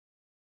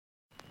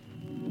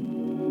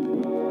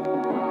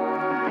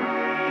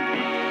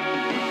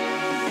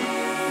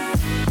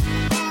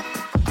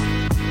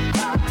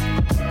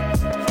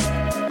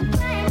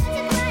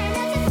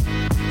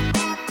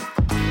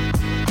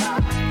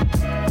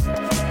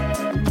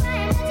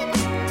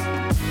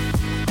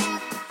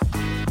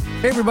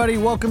Hey everybody,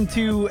 welcome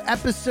to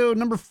episode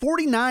number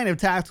 49 of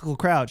Tactical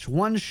Crouch,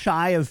 one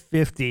shy of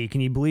 50.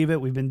 Can you believe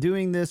it? We've been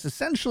doing this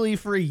essentially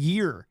for a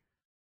year's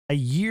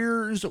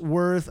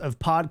worth of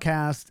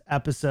podcast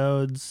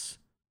episodes.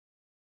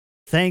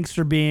 Thanks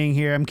for being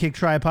here. I'm Kick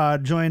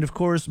Tripod, joined of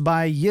course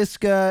by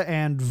Yiska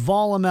and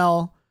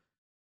Volamel.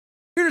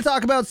 Here to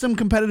talk about some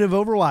competitive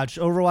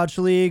Overwatch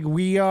League.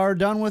 We are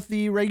done with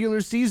the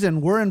regular season.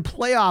 We're in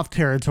playoff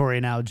territory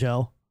now,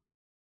 Joe.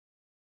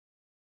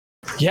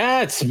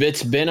 Yeah, it has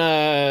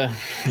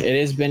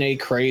been a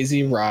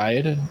crazy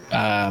ride.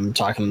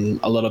 Talking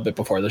a little bit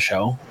before the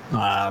show.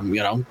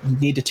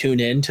 Need to tune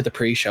in to the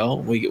pre-show.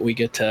 We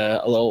get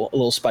a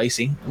little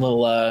spicy, a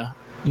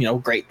little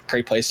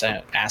great place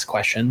to ask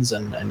questions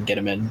and get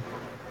them in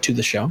to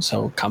the show.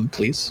 So come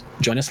please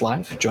join us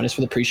live. Join us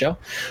for the pre-show.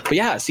 But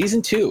yeah,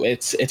 season 2.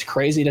 It's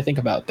crazy to think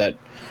about that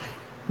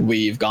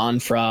we've gone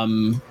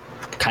from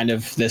kind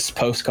of this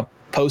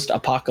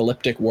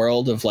post-apocalyptic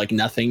world of like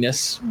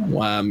nothingness,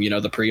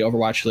 the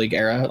pre-Overwatch League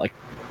era, like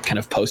kind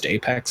of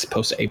post-Apex,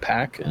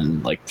 post-APAC,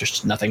 and like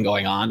just nothing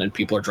going on and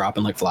people are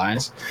dropping like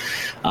flies.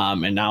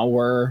 And now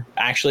we're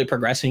actually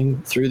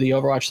progressing through the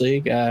Overwatch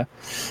League.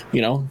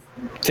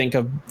 Think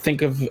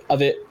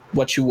of it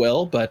what you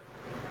will, but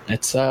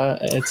it's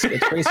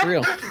pretty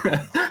surreal.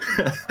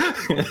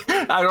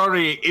 I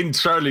already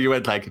internally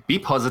went like, be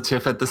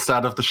positive at the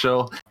start of the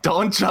show.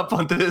 Don't jump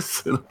on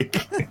this.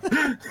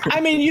 I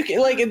mean, you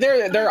can,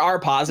 there are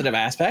positive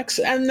aspects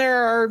and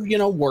there are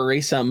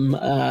worrisome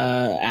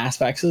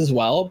aspects as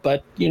well.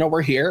 But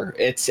we're here.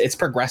 It's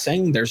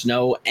progressing. There's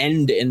no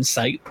end in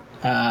sight.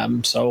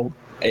 So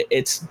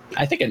it's,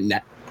 I think, a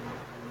net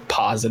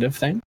positive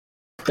thing.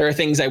 There are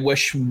things I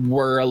wish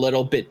were a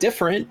little bit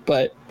different,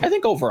 but I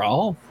think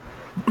overall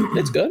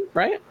it's good,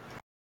 right?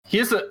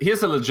 Here's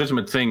a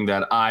legitimate thing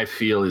that I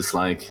feel is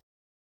like,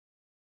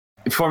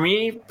 for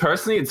me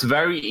personally, it's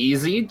very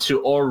easy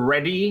to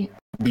already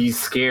be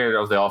scared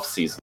of the off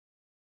season.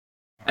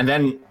 And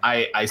then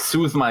I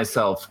soothe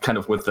myself kind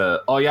of with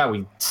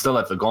we still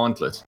have the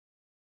gauntlet.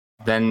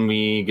 Then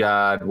we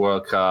got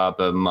World Cup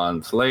a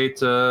month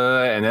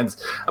later,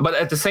 but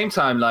at the same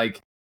time, like,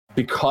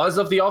 because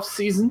of the off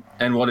season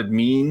and what it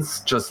means,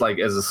 just like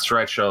as a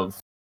stretch of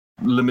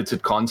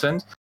limited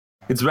content,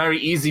 it's very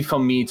easy for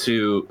me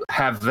to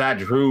have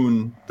that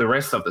ruin the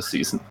rest of the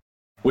season,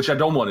 which I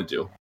don't want to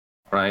do,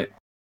 right?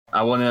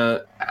 I want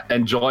to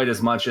enjoy it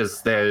as much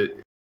as there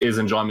is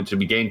enjoyment to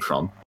be gained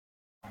from.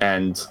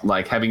 And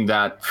like having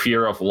that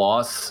fear of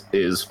loss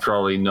is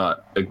probably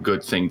not a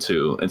good thing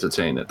to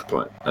entertain at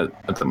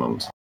the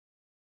moment.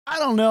 I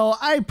don't know.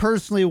 I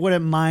personally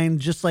wouldn't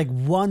mind just like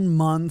 1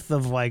 month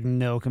of like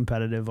no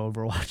competitive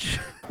Overwatch.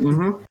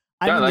 Mm-hmm.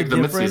 Yeah, like the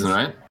mid-season,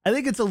 right? I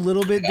think it's a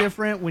little bit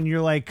different when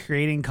you're like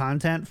creating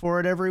content for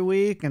it every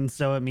week. And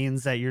so it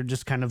means that you're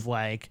just kind of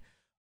like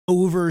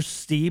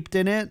oversteeped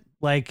in it.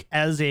 Like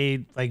as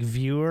a like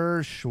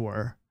viewer,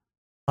 sure,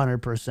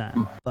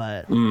 100%.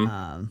 But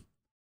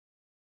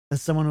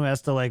as someone who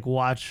has to like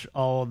watch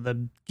all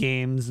the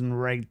games and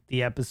write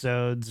the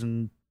episodes,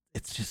 and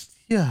it's just,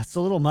 it's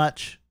a little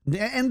much.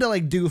 And to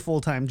like do a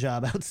full-time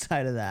job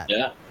outside of that.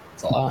 Yeah,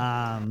 it's a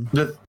lot.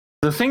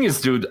 The thing is,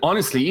 dude,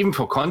 honestly, even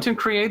for content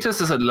creators,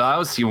 this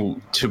allows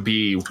you to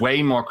be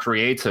way more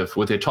creative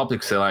with your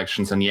topic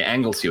selections and your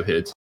angles you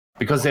hit,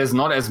 because there's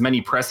not as many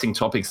pressing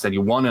topics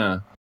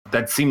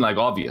that seem like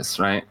obvious,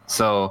 right?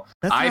 So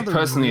I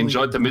personally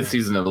enjoyed the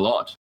mid-season a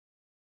lot.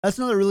 That's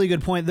another really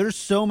good point. There's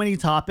so many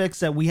topics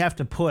that we have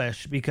to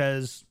push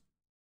because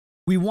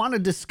we want to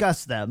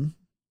discuss them.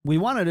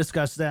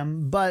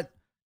 But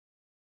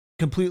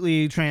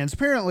completely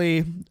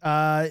transparently,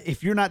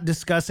 if you're not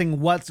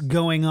discussing what's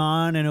going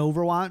on in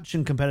Overwatch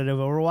and competitive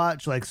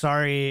Overwatch, like,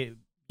 sorry,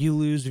 you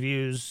lose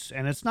views.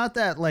 And it's not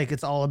that like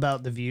it's all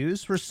about the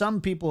views. For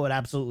some people it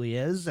absolutely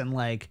is, and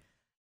like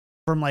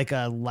from like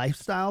a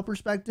lifestyle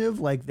perspective,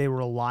 like they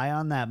rely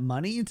on that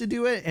money to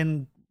do it,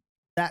 and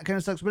that kind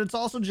of sucks. But it's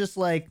also just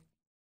like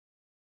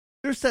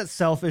there's that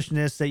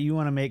selfishness that you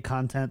want to make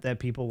content that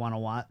people want to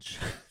watch.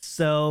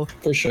 So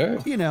for sure,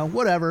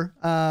 whatever.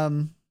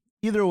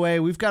 Either way,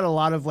 we've got a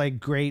lot of like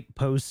great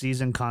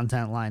postseason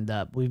content lined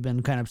up. We've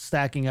been kind of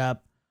stacking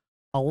up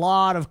a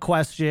lot of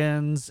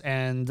questions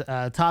and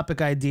topic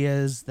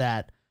ideas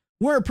that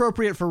were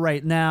appropriate for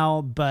right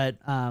now. But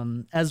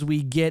as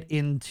we get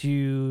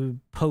into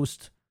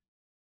post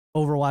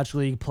Overwatch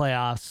League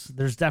playoffs,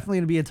 there's definitely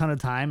going to be a ton of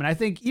time. And I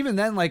think even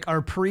then, like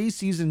our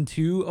pre-season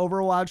 2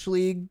 Overwatch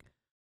League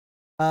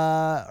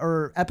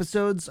or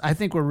episodes, I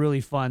think were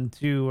really fun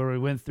too, where we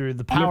went through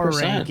the power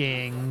 100%.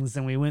 rankings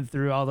and we went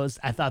through all those.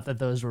 I thought that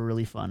those were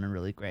really fun and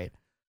really great.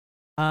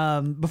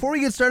 Before we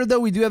get started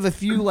though, we do have a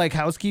few like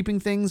housekeeping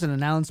things and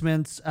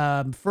announcements.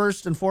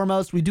 First and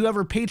foremost, we do have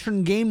our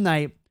patron game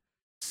night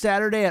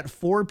Saturday at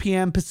 4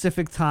 p.m.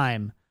 Pacific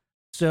time.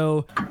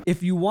 So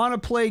if you want to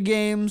play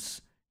games,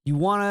 you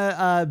want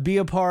to be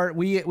a part,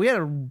 we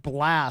had a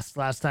blast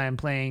last time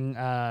playing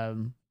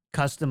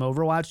custom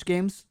Overwatch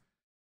games.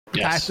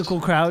 Yes. Tactical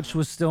Crouch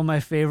was still my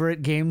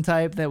favorite game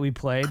type that we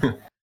played,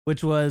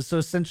 which was, so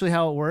essentially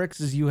how it works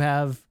is you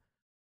have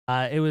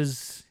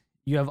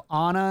You have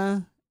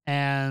Ana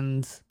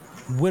and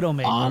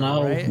Widowmaker,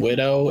 Ana, right?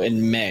 Widow,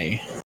 and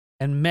May.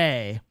 And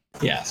May.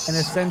 Yes. And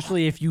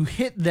essentially, if you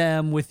hit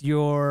them with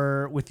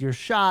your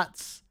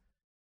shots,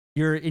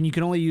 and you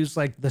can only use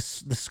like the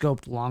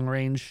scoped long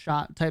range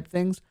shot type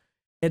things,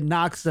 it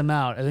knocks them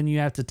out, and then you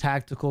have to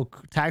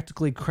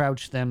tactically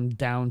crouch them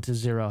down to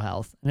 0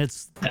 health. And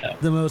it's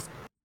the most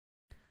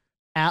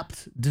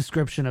apt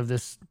description of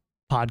this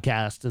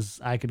podcast as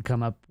I could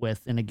come up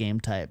with in a game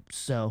type.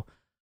 So,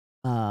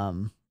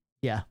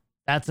 yeah,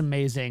 that's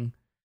amazing.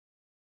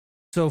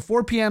 So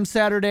 4 p.m.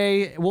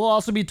 Saturday, we'll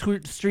also be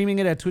streaming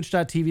it at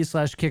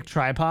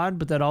twitch.tv/kicktripod,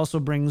 but that also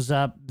brings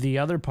up the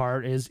other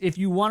part is if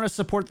you want to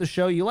support the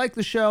show, you like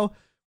the show,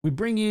 we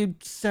bring you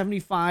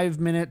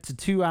 75-minute to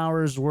 2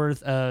 hours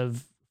worth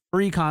of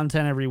free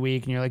content every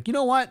week. And you're like, you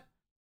know what?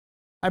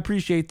 I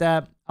appreciate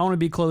that. I want to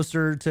be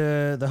closer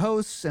to the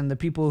hosts and the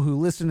people who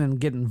listen and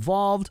get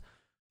involved.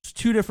 There's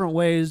 2 different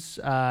ways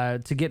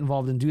to get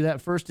involved and do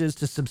that. First is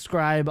to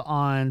subscribe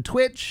on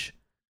Twitch.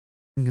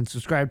 You can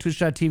subscribe to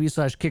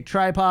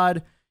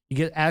twitch.tv/kicktripod. You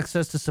get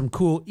access to some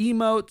cool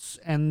emotes,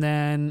 and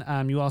then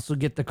you also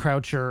get the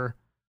Croucher,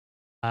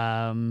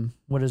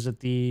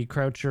 the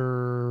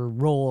Croucher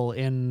role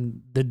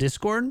in the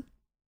Discord.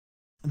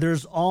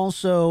 There's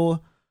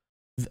also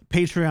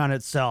Patreon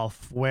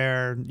itself,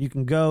 where you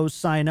can go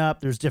sign up.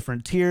 There's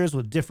different tiers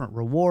with different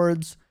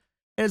rewards.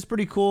 And it's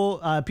pretty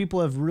cool. People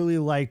have really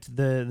liked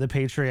the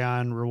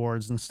Patreon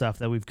rewards and stuff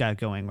that we've got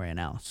going right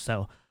now.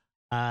 So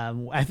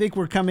I think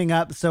we're coming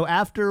up. So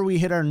after we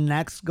hit our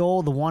next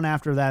goal, the one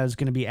after that is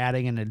going to be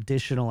adding an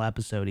additional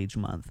episode each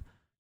month.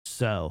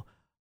 So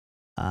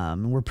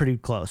we're pretty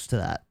close to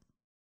that.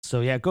 So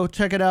yeah, go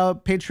check it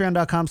out.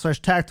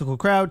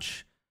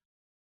 Patreon.com/tacticalcrouch.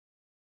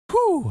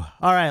 Whew.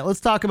 All right, let's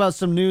talk about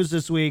some news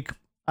this week.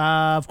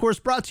 Of course,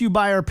 brought to you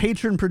by our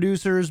patron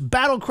producers,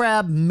 Battle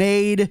Crab,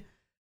 Made,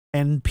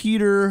 and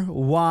Peter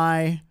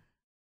Y.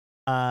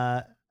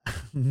 I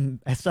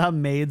saw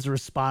Made's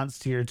response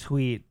to your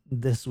tweet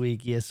this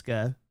week,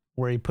 Yiska,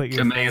 where he put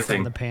your face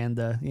on the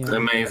panda. You know? It's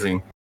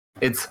amazing.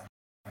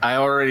 I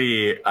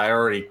already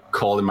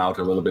called him out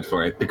a little bit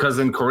for it, because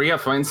in Korea,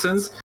 for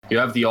instance, you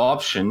have the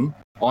option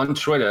on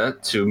Twitter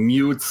to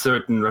mute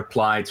certain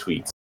reply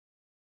tweets.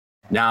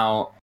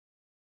 Now,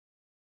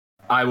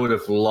 I would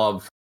have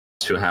loved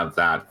to have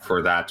that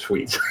for that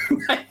tweet.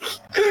 Like,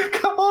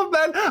 come on,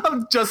 man.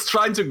 I'm just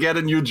trying to get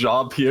a new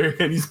job here,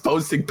 and he's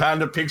posting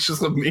panda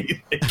pictures of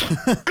me.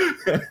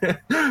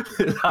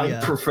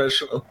 I'm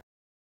professional.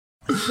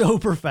 So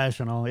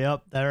professional.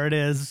 Yep, there it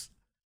is.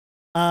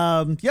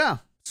 Yeah.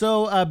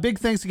 So big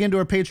thanks again to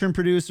our patron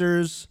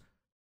producers.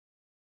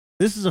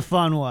 This is a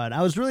fun one.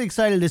 I was really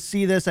excited to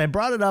see this. I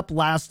brought it up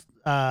last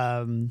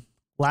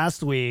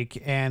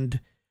week, and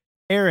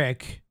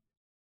Eric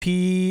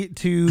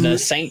P2, the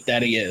saint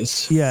that he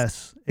is.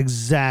 Yes,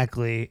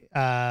 exactly.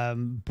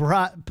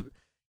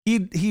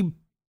 He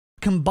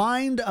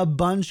combined a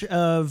bunch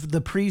of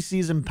the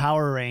preseason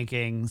power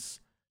rankings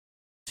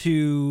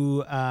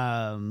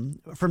from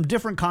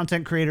different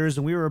content creators,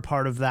 and we were a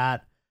part of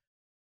that.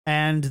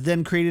 And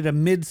then created a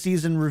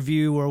mid-season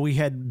review where we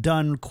had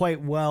done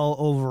quite well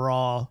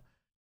overall.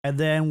 And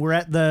then we're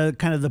at the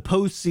kind of the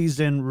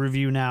post-season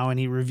review now, and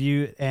he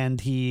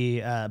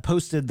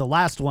posted the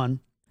last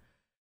one.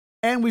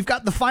 And we've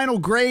got the final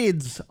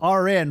grades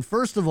are in.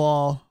 First of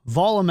all,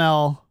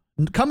 Volamel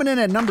coming in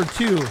at number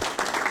 2.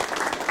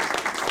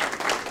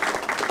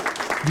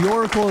 The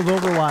Oracle of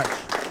Overwatch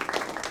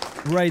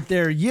right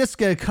there.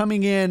 Yiska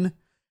coming in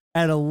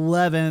at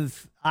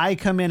 11th. I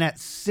come in at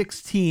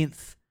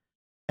 16th.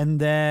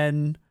 And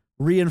then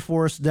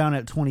Reinforced down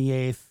at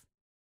 28th.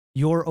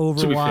 Your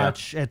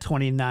Overwatch at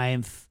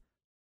 29th.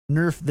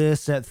 Nerf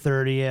This at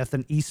 30th.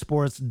 And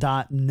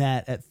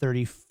esports.net at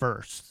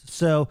 31st.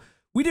 So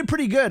we did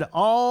pretty good.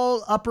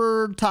 All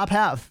upper top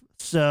half.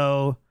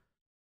 So,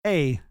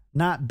 hey,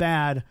 not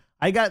bad.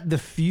 I got the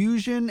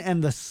Fusion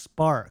and the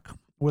Spark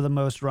were the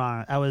most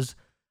wrong.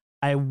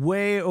 I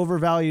way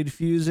overvalued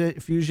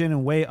Fusion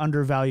and way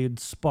undervalued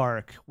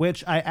Spark,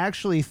 which I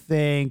actually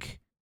think...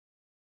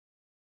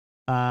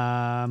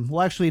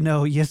 actually,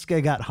 no,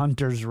 Yiska got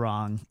Hunters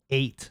wrong.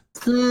 8.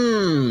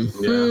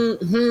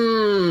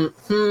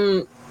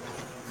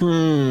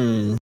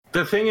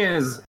 The thing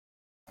is,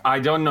 I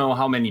don't know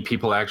how many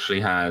people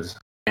actually had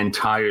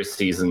entire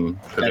season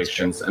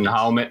predictions and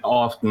how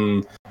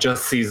often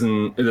just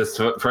this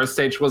first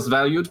stage was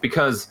valued,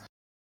 because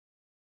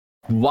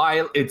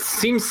while it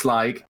seems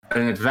like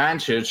an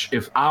advantage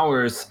if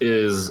ours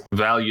is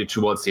valued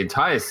towards the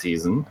entire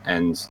season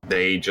and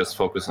they just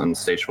focus on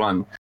stage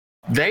 1,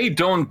 they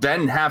don't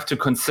then have to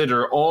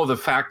consider all the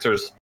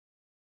factors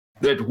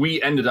that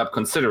we ended up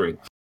considering.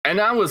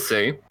 And I would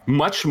say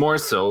much more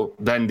so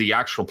than the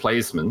actual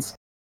placements.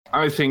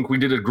 I think we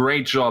did a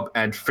great job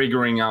at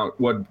figuring out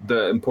what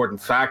the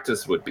important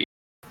factors would be.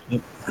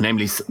 Yep.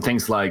 Namely,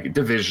 things like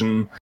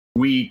division.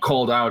 We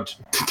called out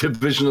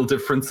divisional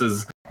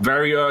differences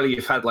very early.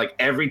 It felt like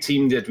every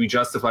team that we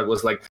justified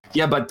was like,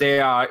 yeah, but they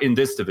are in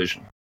this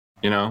division,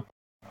 you know?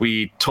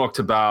 We talked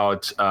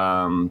about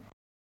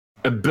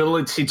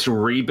ability to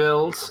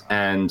rebuild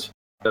and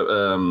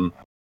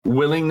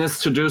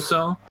willingness to do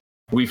so.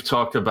 We've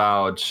talked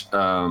about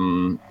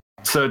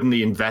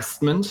certainly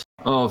investment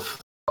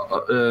of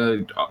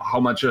how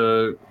much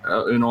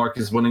an orc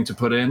is willing to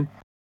put in.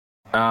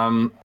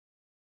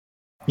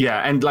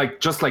 Yeah, and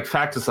just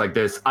factors like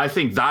this, I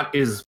think that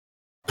is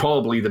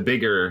probably the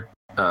bigger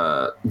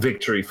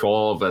victory for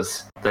all of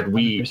us, that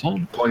we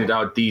 100%. Pointed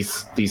out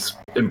these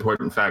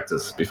important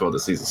factors before the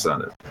season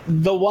started.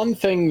 The one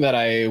thing that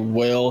I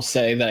will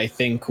say that I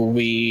think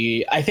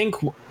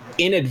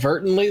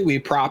inadvertently we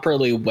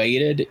properly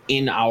weighted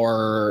in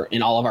all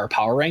of our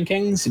power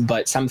rankings,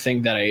 but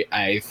something that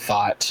I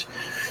thought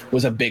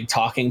was a big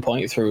talking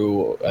point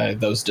through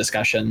those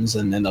discussions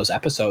and then those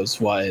episodes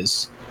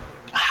was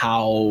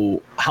how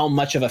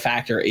much of a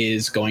factor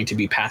is going to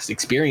be past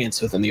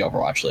experience within the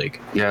Overwatch League.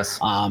 Yes.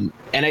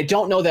 And I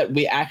don't know that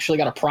we actually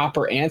got a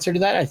proper answer to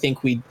that. I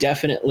think we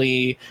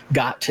definitely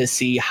got to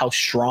see how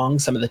strong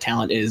some of the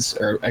talent is,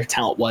 or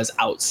talent was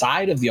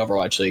outside of the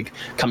Overwatch League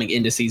coming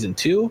into season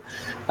 2.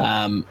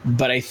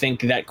 But I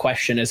think that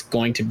question is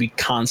going to be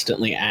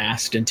constantly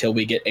asked until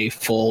we get a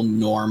full,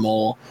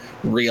 normal,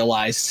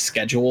 realized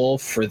schedule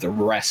for the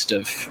rest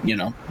of, the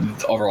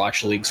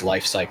Overwatch League's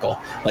life cycle.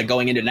 Like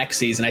going into next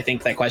season, I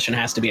think that question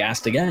has to be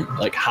asked again.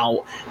 Like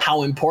how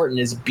important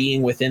is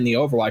being within the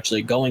Overwatch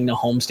League, going to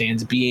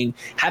homestands,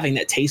 having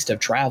that taste of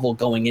travel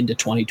going into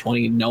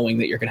 2020, knowing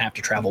that you're going to have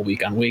to travel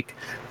week on week.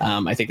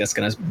 I think that's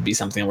going to be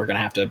something we're going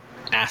to have to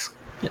ask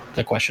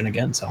the question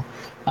again. So,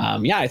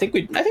 I think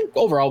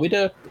overall we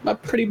did a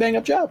pretty bang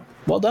up job.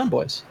 Well done,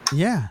 boys.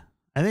 Yeah,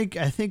 I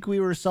think we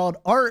were solid.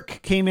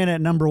 Arc came in at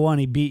number 1.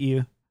 He beat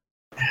you.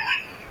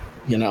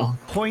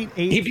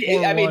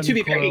 0.8. I mean, to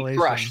be fair, he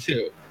crushed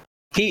too.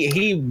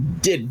 He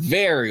did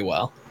very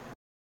well.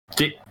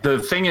 The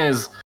thing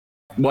is,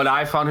 what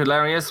I found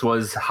hilarious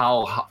was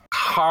how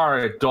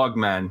hard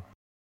Dogman,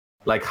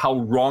 how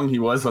wrong he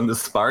was on the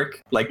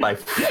Spark, by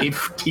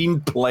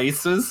 15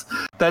 places.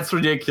 That's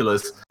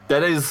ridiculous.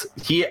 That is,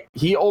 he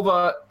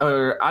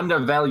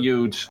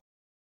undervalued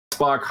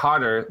Spark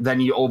harder than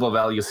he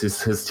overvalues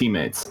his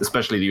teammates,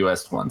 especially the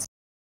US ones.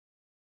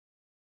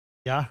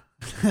 Yeah,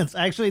 that's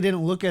actually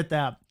didn't look at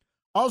that.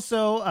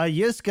 Also,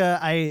 Yiska,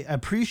 I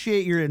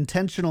appreciate your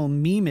intentional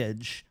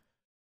memeage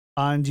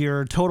on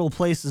your total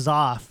places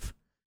off.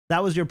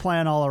 That was your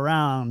plan all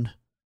around.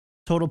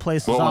 Total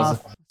places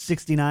off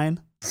 69.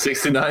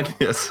 69,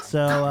 yes.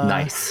 So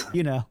nice.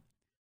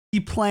 He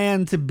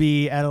planned to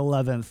be at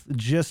 11th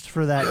just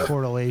for that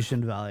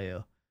correlation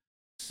value.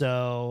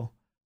 So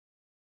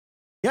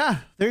yeah,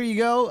 there you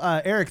go.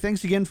 Eric,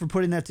 thanks again for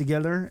putting that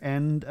together,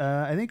 and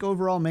I think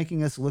overall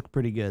making us look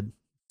pretty good.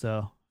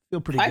 So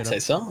feel pretty good. I'd say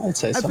so.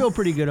 I feel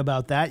pretty good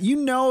about that.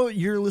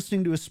 You're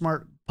listening to a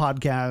smart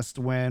podcast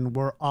when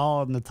we're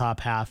all in the top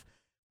half,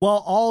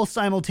 while all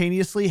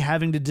simultaneously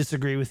having to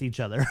disagree with each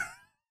other.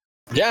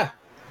 Yeah.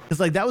 It's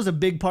that was a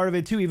big part of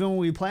it too. Even when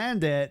we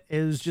planned it,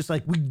 it was just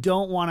we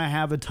don't want to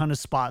have a ton of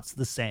spots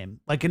the same.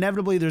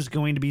 Inevitably there's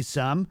going to be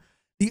some.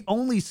 The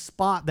only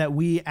spot that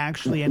we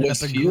actually ended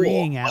up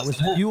agreeing at was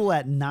Fuel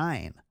at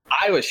 9.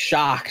 I was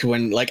shocked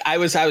when I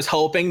was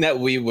hoping that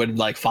we would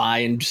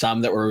find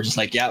some that were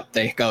just yep,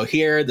 they go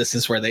here. This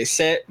is where they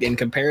sit in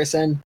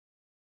comparison.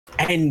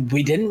 And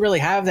we didn't really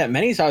have that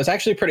many, so I was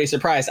actually pretty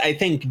surprised. I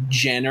think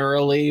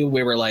generally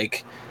we were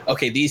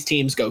okay, these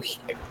teams go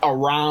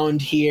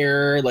around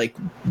here.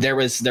 There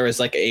was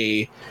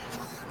a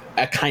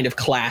kind of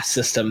class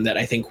system that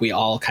I think we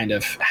all kind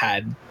of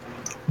had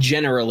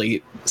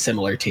generally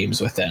similar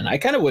teams within. I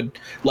kind of would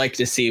like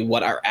to see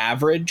what our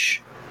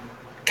average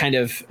kind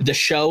of the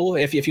show,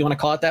 if you want to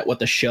call it that, what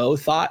the show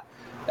thought,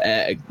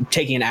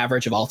 taking an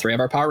average of all 3 of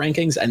our power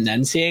rankings and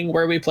then seeing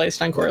where we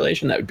placed on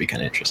correlation. That would be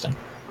kind of interesting.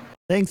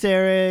 Thanks,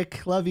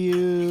 Eric. Love you.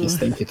 Yes,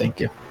 thank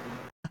you.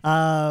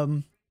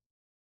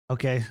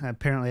 Okay,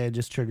 apparently I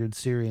just triggered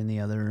Siri in the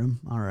other room.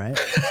 All right.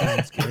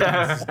 Sounds good.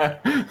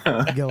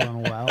 It's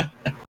going well.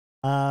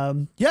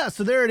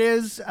 So there it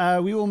is.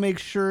 We will make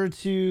sure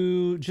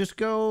to just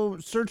go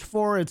search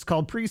for, it's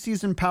called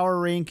Preseason Power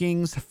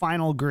Rankings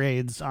Final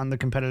Grades on the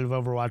Competitive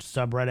Overwatch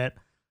subreddit.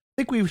 I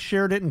think we've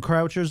shared it in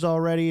Crouchers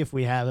already. If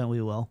we haven't,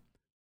 we will.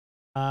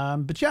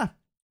 But yeah.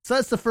 So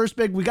that's the first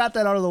big. We got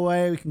that out of the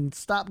way. We can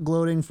stop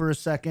gloating for a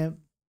second.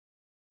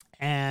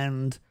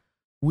 And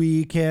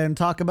we can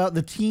talk about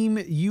the Team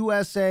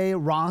USA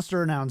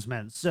roster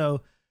announcement.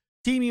 So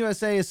Team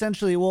USA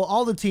essentially,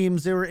 all the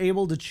teams, they were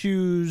able to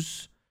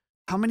choose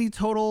how many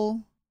total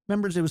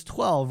members? It was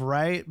 12,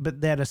 right? But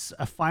they had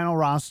a final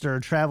roster,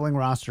 a traveling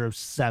roster of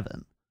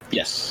 7.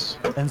 Yes.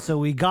 And so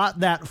we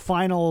got that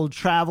final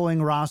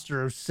traveling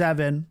roster of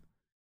 7.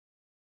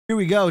 Here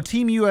we go.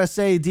 Team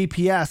USA,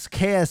 DPS,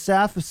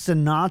 KSF,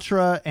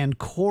 Sinatra, and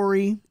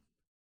Corey.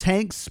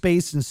 Tanks,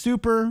 Space, and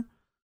Super.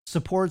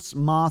 Supports,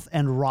 Moth,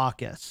 and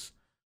Raucus.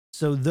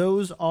 So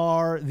those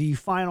are the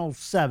final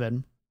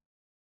 7.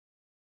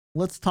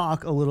 Let's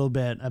talk a little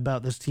bit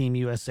about this Team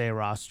USA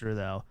roster,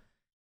 though.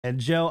 And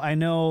Joe, I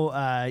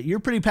know you're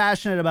pretty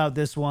passionate about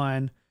this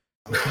one.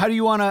 how do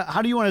you want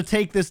to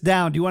take this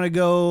down? Do you want to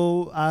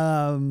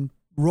go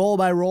roll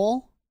by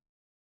roll?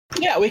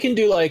 Yeah, we can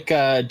do like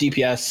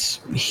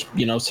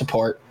DPS,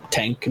 support,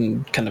 tank,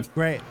 and kind of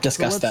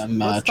discuss them.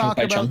 Let's talk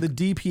by about chunk. the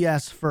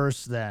DPS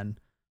first, then.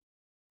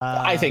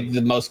 I think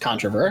the most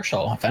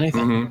controversial, if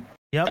anything. Mm-hmm.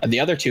 Yep. The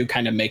other two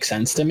kind of make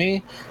sense to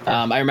me.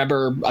 I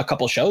remember a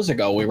couple shows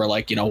ago, we were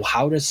like,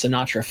 how does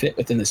Sinatraa fit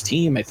within this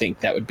team? I think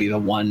that would be the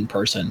one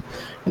person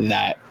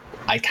that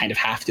I kind of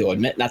have to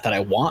admit, not that I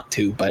want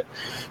to, but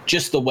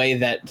just the way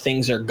that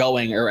things are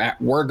going or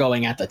were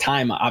going at the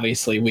time.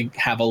 Obviously, we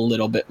have a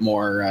little bit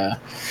more,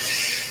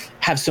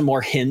 have some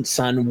more hints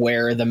on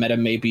where the meta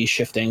may be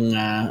shifting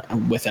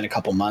within a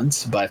couple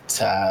months. But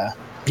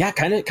yeah,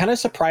 kind of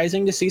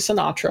surprising to see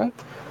Sinatraa.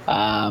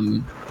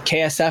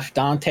 KSF,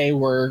 Dante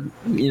were,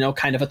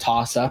 kind of a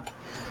toss-up.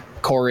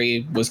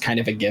 Corey was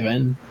kind of a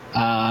given.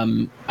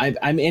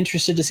 I'm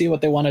interested to see what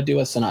they want to do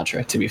with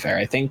Sinatraa, to be fair.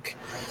 I think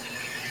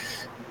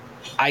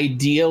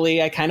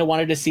ideally I kind of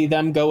wanted to see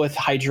them go with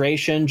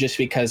hydration, just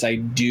because I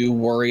do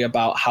worry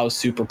about how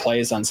Super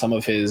plays on some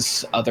of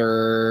his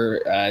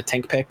other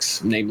tank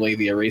picks, namely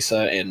the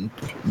Orisa and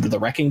the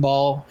Wrecking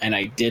Ball. And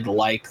I did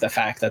like the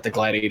fact that the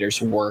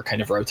Gladiators were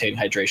kind of rotating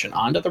hydration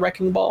onto the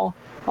Wrecking Ball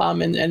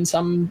in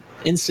some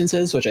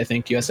instances, which I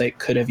think USA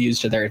could have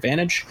used to their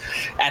advantage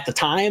at the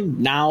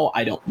time. Now,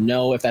 I don't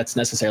know if that's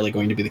necessarily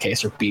going to be the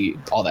case or be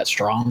all that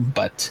strong.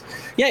 But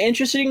yeah,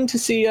 interesting to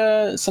see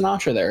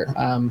Sinatraa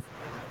there.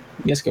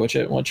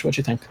 Jeske, what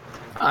you think?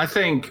 I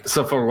think,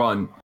 so for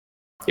one,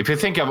 if you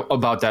think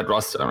about that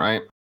roster,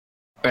 right?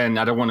 And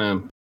I don't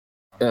want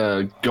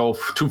to go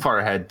too far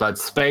ahead, but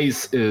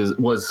Space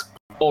was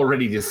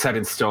already the set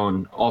in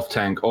stone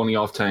only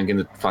off tank in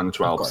the final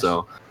 12.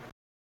 So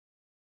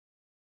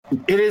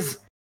it is,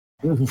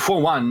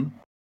 for one,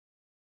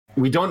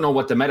 we don't know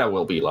what the meta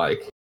will be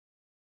like.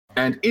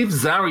 And if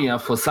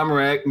Zarya, for some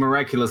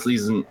miraculous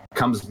reason,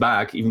 comes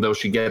back, even though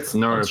she gets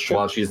nerfed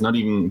while she's not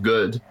even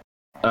good,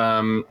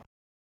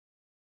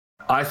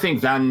 I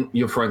think then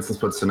you, for instance,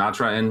 put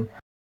Sinatraa in.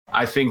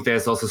 I think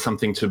there's also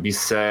something to be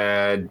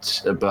said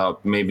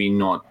about maybe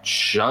not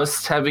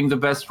just having the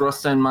best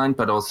roster in mind,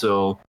 but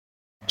also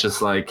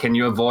just like, can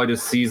you avoid a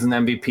season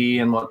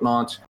MVP and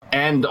whatnot?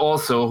 And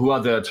also, who are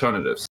the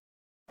alternatives?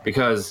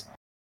 Because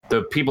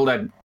the people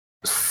that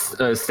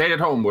stayed at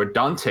home were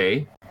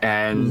Dante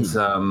and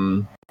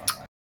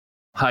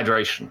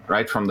Hydration,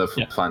 right, from the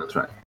final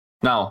track.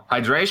 Now,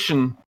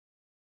 Hydration,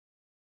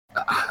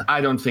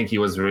 I don't think he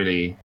was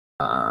really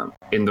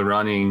in the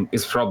running.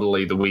 Is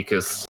probably the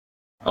weakest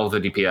of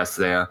the DPS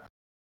there.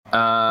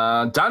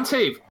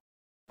 Dante,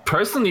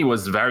 personally,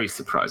 was very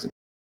surprising.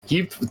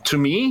 To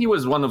me, he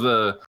was one of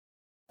the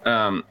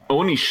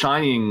only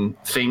shining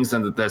things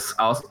in this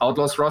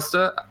Outlaws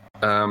roster.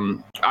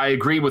 I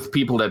agree with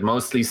people that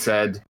mostly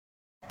said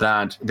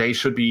that they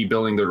should be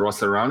building the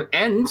roster around.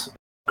 And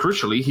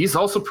crucially, he's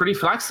also pretty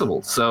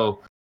flexible. So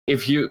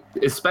if you,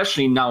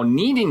 especially now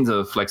needing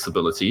the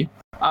flexibility,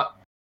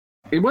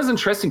 it was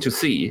interesting to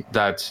see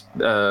that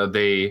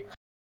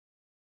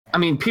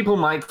people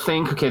might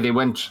think, okay, they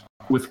went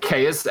with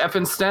KSF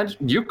instead.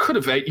 You could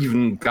have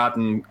even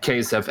gotten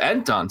KSF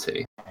and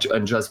Dante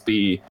and just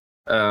be,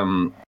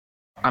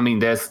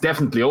 there's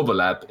definitely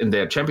overlap in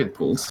their champion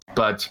pools,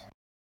 but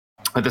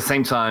at the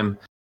same time,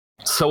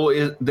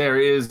 there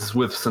is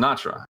with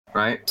Sinatraa,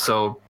 right?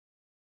 So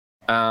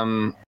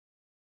the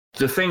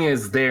thing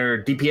is,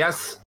 their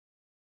DPS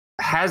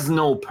has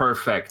no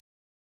perfect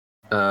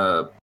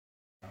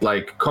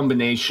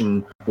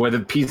combination where the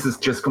pieces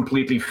just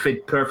completely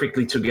fit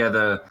perfectly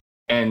together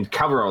and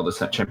cover all the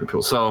champion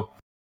pools. So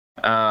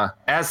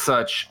as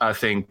such, I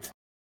think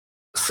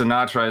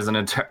Sinatraa is an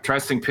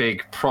interesting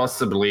pick.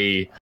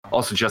 Possibly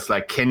also just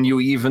like, can you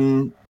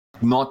even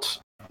not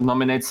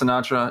nominate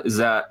Sinatraa? Is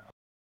that,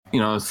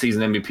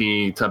 season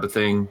MVP type of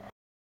thing?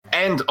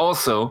 And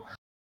also,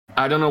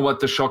 I don't know what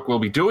the Shock will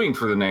be doing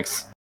for the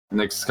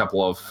next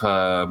couple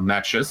of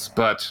matches,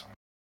 but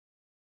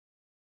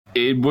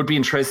it would be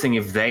interesting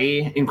if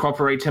they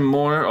incorporate him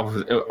more,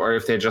 or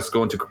if they're just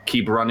going to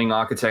keep running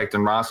Architect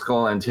and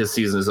Rascal and his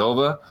season is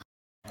over,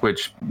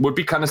 which would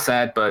be kind of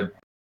sad. But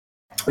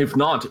if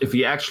not, if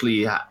he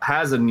actually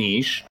has a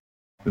niche,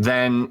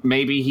 then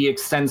maybe he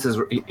extends his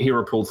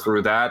hero pool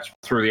through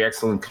the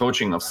excellent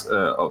coaching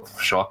of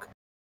Shock,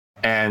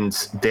 and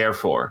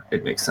therefore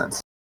it makes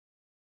sense.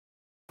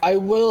 I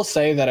will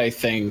say that I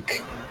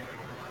think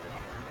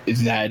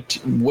that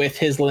with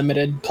his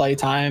limited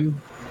playtime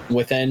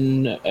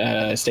within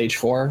stage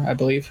 4, I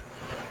believe,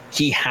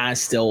 he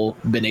has still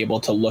been able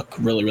to look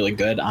really, really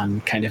good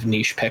on kind of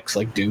niche picks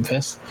like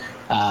Doomfist.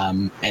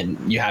 And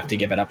you have to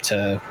give it up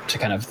to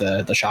kind of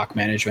the Shock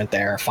management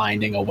there,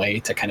 finding a way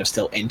to kind of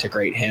still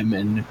integrate him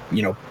and,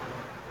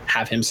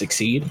 have him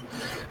succeed.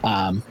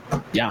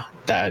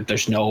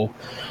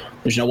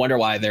 There's no wonder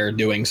why they're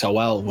doing so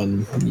well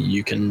when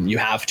you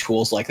have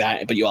tools like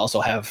that, but you also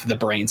have the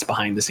brains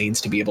behind the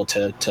scenes to be able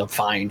to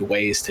find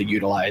ways to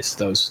utilize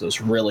those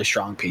really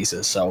strong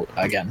pieces. So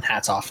again,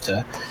 hats off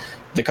to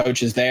the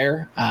coach is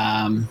there.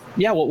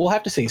 Yeah, we'll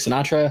have to see.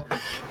 Sinatra,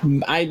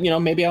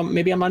 maybe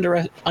I'm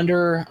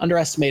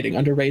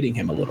underrating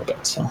him a little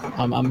bit. So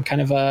I'm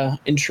kind of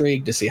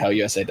intrigued to see how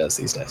USA does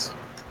these days.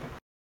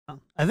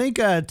 I think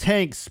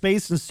Tank,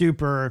 Space, and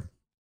Super.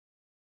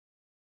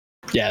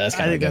 Yeah, that's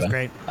kind of that's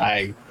great.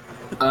 I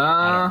don't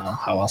know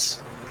how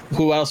else.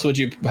 Who else would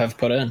you have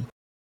put in?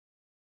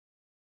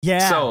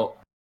 Yeah. So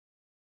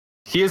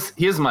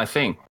here's my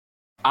thing.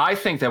 I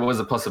think there was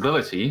a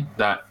possibility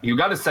that you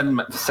got a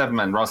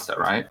seven-man roster,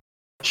 right?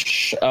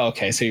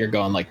 Okay, so you're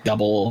going like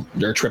double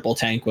or triple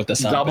tank with the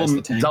sub as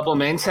the tank. Double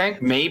main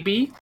tank,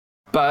 maybe.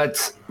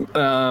 But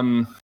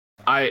of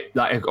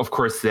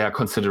course, there are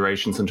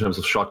considerations in terms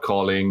of shot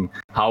calling,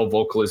 how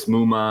vocal is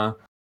Muma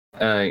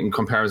in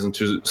comparison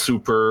to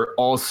Super.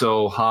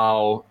 Also,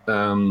 how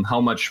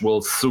much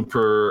will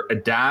Super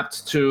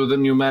adapt to the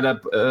new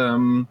meta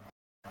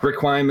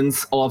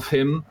requirements of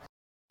him.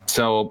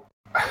 So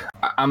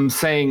I'm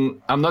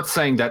not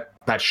saying that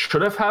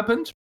should have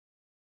happened,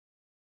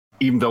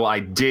 even though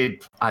I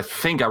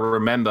think I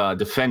remember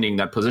defending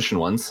that position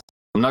once.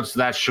 I'm not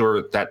that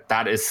sure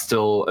that is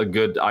still a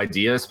good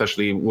idea,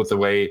 especially with the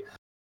way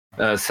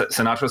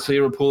Sinatra's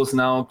hero pool is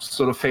now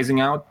sort of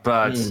phasing out.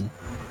 But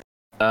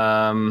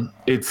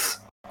it's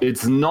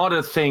not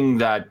a thing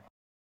that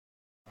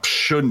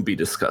shouldn't be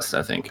discussed.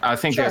 I think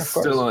there's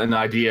still an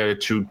idea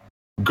to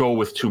go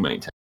with two main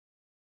tanks.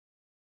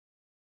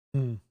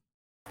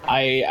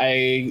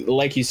 I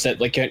like you said,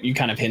 like you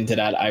kind of hinted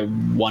at, I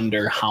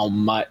wonder how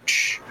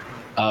much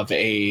of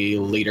a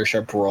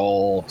leadership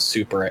role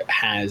Super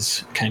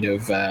has kind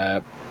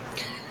of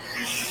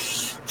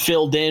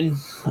filled in,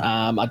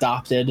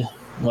 adopted,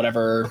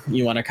 whatever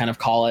you want to kind of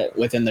call it,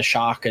 within the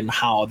Shock, and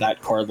how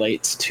that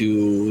correlates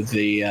to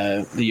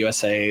the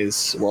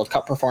USA's World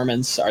Cup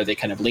performance. Are they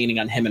kind of leaning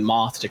on him and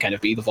Moth to kind of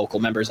be the vocal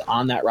members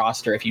on that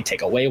roster? If you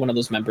take away one of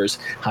those members,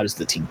 how does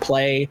the team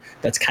play?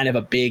 That's kind of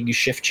a big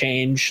shift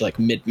change, like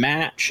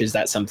mid-match. Is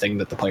that something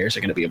that the players are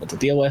going to be able to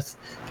deal with?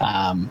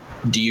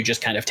 Do you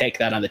just kind of take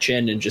that on the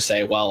chin and just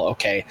say, well,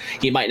 okay,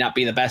 he might not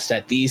be the best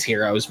at these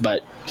heroes,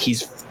 but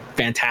he's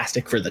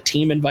fantastic for the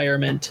team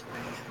environment?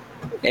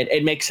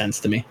 It makes sense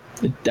to me.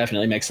 It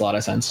definitely makes a lot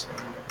of sense.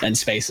 And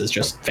Space is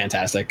just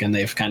fantastic, and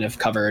they've kind of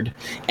covered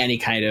any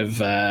kind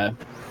of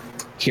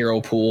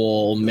hero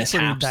pool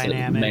mishaps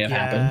that may have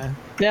happened.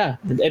 Yeah,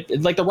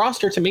 like the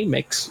roster to me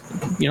makes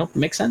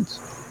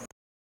sense.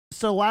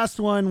 So last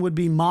one would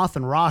be Moth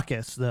and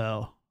Raucus,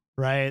 though,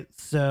 right?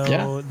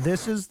 So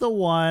This is the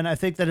one I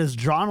think that has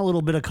drawn a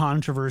little bit of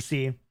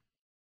controversy,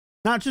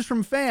 not just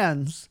from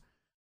fans,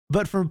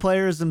 but from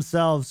players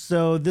themselves.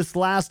 So this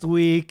last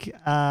week,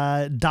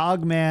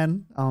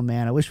 Dogman, oh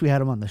man, I wish we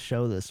had him on the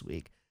show this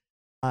week.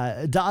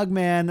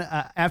 Dogman,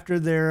 after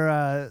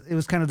it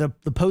was kind of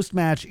the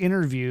post-match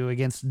interview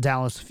against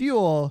Dallas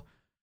Fuel,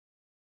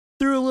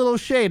 threw a little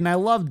shade, and I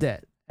loved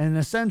it. And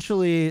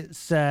essentially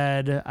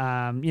said,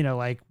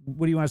 like,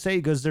 what do you want to say?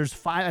 He goes, there's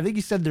 5, I think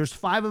he said there's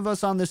 5 of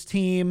us on this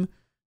team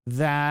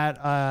that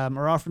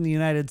are all from the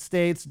United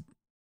States.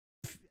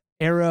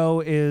 Arrow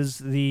is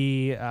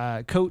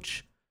the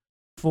coach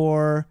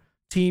for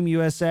Team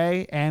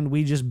USA, and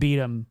we just beat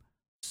them.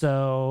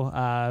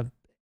 So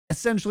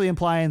essentially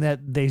implying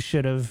that they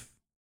should have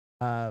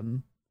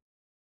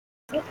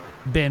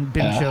been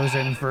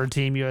chosen for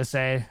Team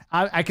USA.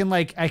 I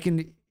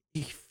can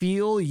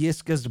feel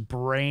Yiska's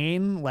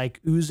brain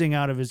like oozing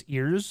out of his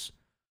ears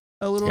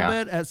a little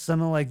bit at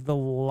some of like the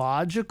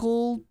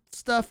logical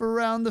stuff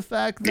around the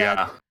fact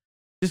that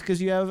just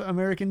because you have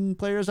American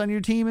players on your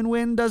team and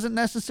win doesn't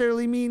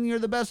necessarily mean you're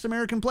the best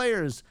American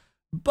players.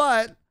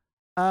 But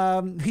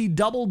he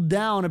doubled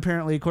down,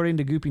 apparently, according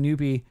to Goopy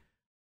Noopy,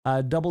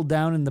 doubled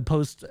down in the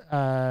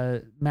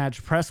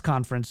post-match press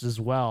conference as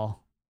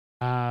well,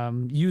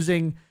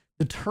 using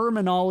the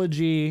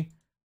terminology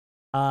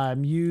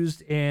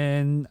used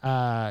in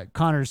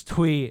Connor's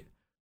tweet,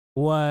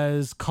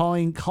 was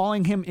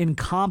calling him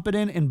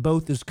incompetent in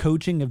both his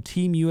coaching of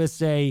Team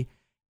USA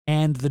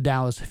and the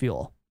Dallas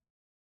Fuel.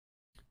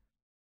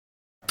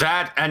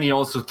 That, and he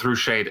also threw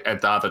shade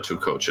at the other 2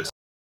 coaches,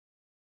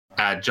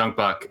 at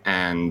Junkbuck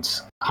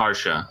and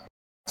Harsha,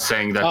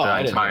 saying that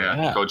the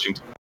entire coaching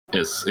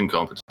is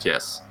incompetent.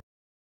 Yes.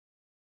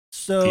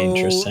 So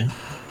interesting.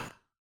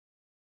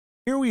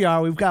 Here we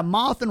are. We've got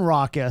Moth and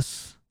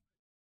Raucus.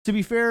 To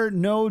be fair,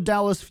 no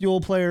Dallas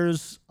Fuel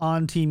players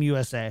on Team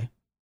USA.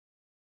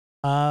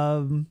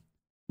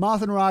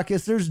 Moth and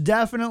Raucus. There's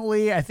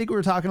definitely, I think we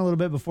were talking a little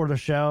bit before the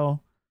show,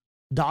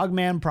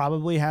 Dogman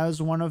probably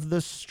has one of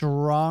the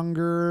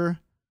stronger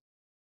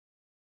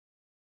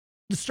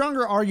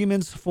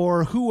arguments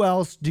for who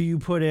else do you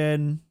put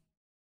in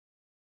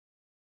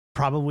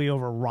probably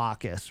over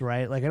Raucus,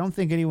 right? Like, I don't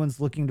think anyone's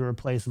looking to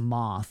replace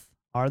Moth,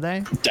 are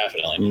they?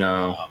 Definitely.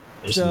 No.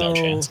 There's no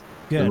chance.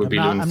 Good.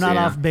 I'm not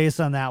off base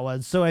on that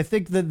one. So I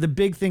think that the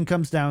big thing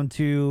comes down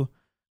to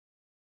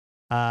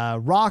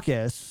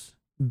Raucus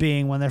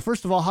being one there.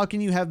 First of all, how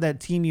can you have that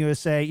Team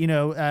USA?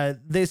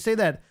 They say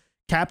that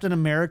Captain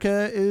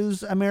America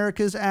is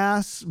America's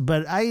ass,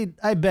 but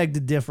I beg to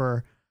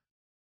differ.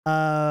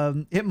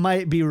 it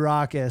might be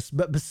Raucus.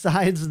 But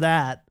besides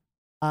that,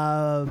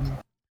 I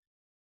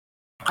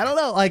don't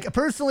know. Like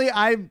personally,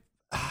 am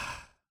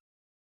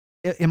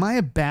I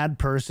a bad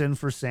person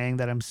for saying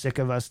that I'm sick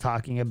of us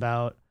talking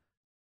about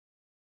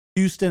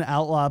Houston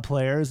Outlaw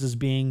players as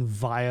being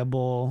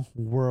viable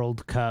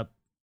World Cup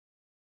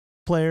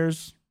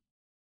players?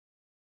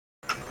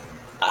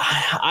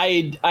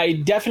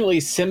 I definitely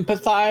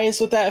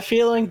sympathize with that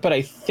feeling, but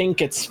I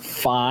think it's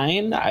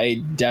fine. I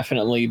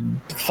definitely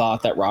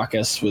thought that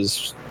Raucus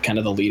was kind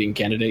of the leading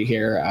candidate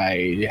here.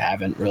 I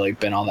haven't really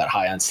been all that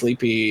high on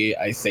Sleepy.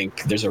 I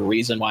think there's a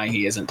reason why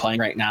he isn't playing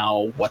right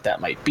now. What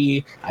that might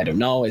be, I don't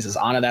know. Is his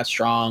Ana that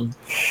strong?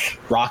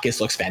 Raucus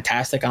looks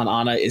fantastic on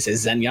Ana. Is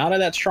his Zenyatta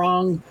that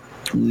strong?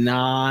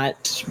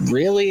 Not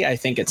really. I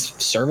think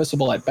it's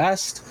serviceable at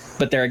best.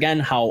 But there again,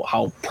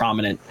 how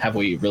prominent have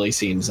we really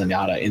seen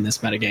Zenyatta in this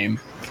metagame?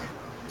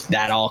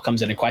 That all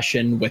comes into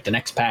question with the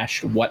next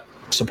patch. What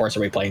supports are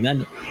we playing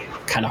then?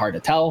 Kind of hard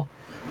to tell.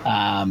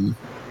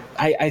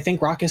 I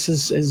think Raucus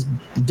has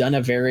done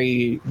a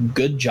very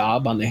good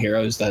job on the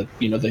heroes that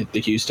the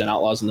Houston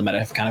Outlaws in the meta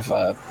have kind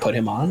of put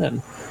him on,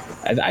 and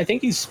I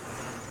think he's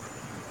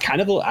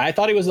kind of. I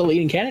thought he was the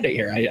leading candidate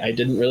here. I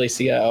didn't really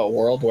see a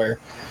world where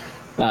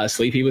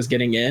Sleepy was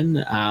getting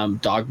in.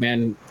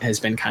 Dogman has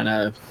been kind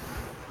of.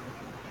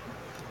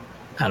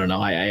 I don't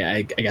know.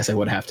 I guess I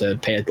would have to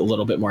pay a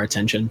little bit more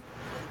attention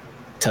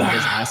to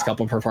his last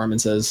couple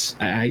performances.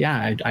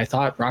 I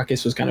thought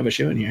Raucus was kind of a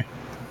shoo-in here.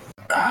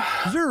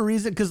 Is there a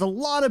reason? Because a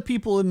lot of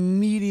people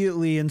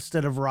immediately,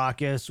 instead of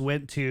Raucus,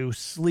 went to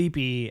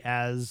Sleepy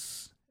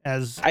as.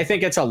 I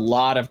think it's a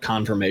lot of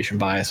confirmation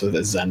bias with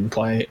his Zen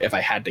play, if I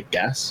had to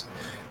guess.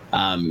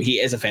 He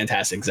is a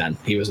fantastic Zen.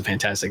 He was a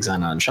fantastic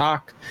Zen on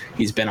Shock.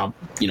 He's been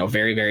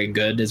very, very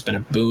good. Has been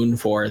a boon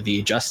for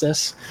the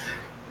Justice.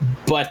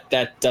 But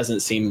that doesn't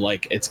seem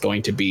like it's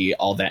going to be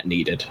all that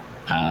needed.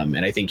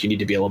 And I think you need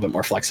to be a little bit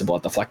more flexible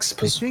at the flex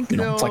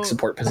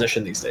support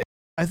position these days.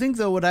 I think,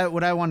 though, what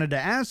I wanted to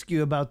ask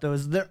you about, though,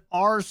 is there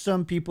are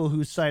some people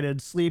who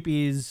cited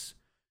Sleepy's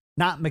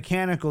not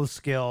mechanical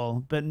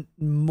skill, but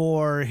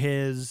more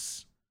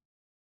his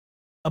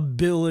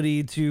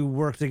ability to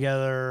work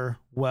together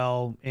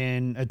well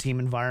in a team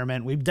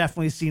environment. We've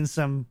definitely seen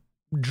some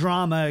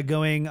drama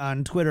going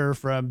on Twitter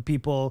from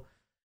people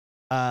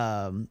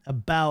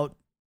about,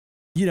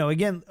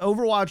 again,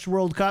 Overwatch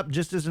World Cup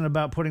just isn't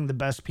about putting the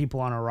best people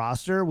on a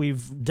roster.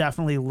 We've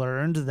definitely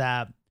learned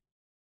that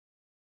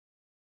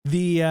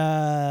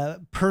the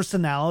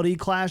personality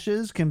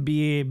clashes can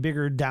be a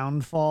bigger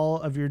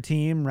downfall of your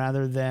team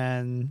rather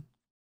than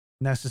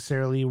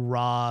necessarily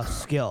raw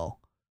skill.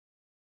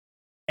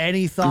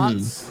 Any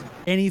thoughts?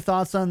 Any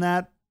thoughts on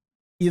that?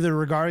 Either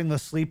regarding the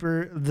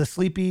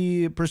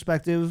Sleepy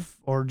perspective,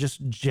 or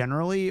just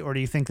generally, or do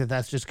you think that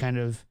that's just kind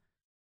of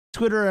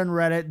Twitter and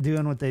Reddit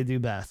doing what they do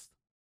best?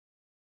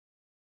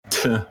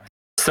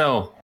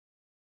 So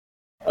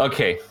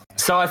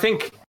I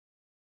think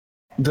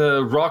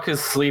the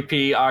Raucus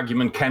Sleepy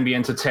argument can be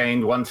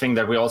entertained. One thing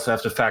that we also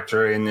have to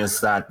factor in is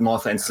that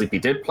Mortha and Sleepy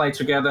did play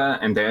together,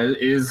 and there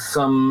is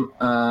some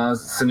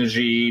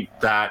synergy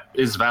that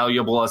is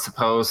valuable, I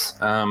suppose,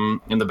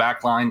 in the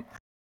backline.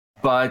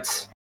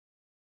 But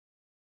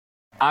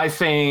I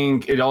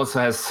think it also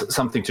has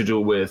something to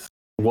do with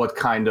what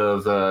kind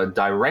of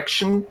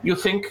direction you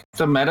think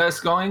the meta is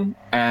going.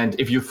 And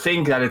if you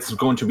think that it's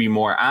going to be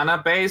more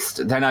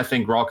Ana-based, then I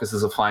think Raucus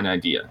is a fine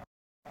idea.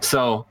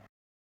 So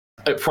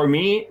for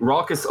me,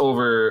 Raucus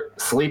over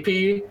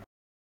Sleepy,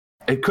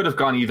 it could have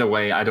gone either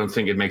way. I don't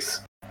think it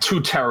makes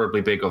too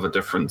terribly big of a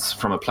difference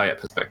from a player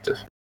perspective.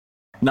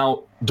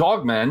 Now,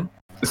 Dogman,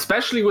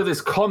 especially with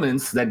his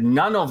comments that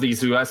none of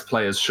these US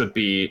players should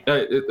be,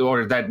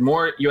 or that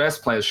more US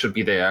players should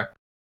be there,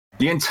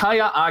 the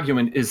entire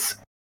argument is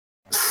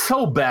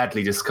so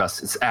badly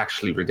discussed, it's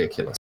actually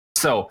ridiculous.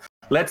 So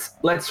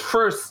let's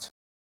first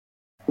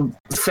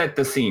set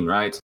the scene,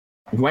 right?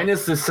 When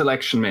is this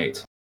selection made?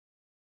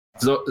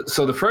 So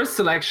the first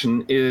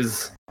selection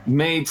is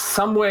made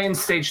somewhere in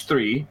stage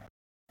 3.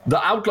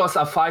 The Outlaws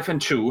are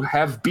 5-2,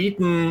 have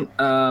beaten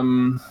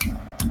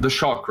the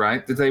Shock,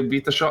 right? Did they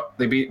beat the Shock?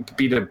 They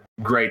beat a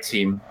great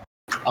team.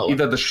 Oh.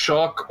 Either the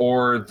Shock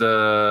or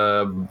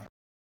the...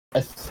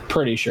 I'm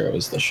pretty sure it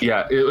was the Shock.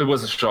 Yeah, it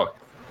was a Shock.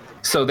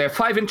 So they're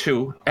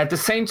 5-2. At the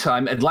same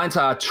time,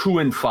 Atlanta are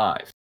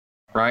 2-5,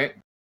 right?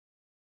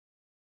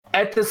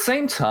 At the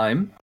same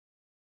time,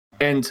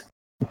 and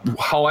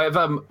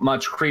however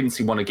much credence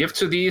you want to give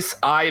to these,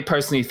 I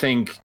personally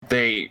think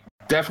they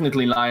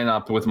definitely line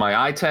up with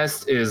my eye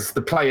test, is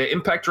the player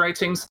impact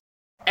ratings.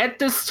 At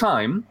this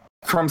time,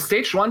 from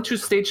stage 1 to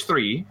stage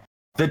 3,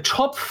 the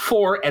top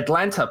 4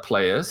 Atlanta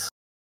players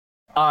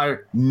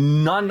are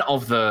none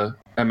of the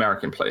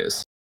American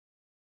players.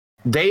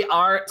 They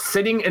are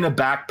sitting in a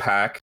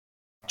backpack,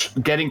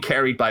 getting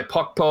carried by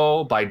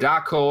Pokpo, by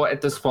Darko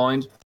at this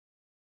point.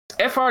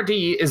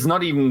 FRD is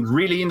not even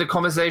really in the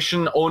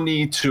conversation,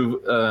 only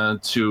to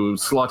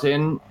slot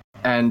in.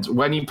 And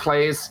when he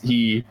plays,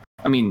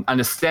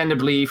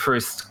 understandably,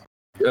 first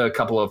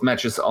couple of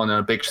matches on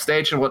a big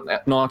stage and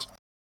whatnot,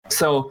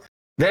 So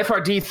the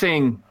FRD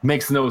thing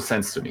makes no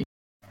sense to me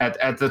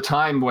at the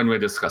time when we're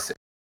discussing.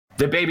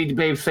 The Baby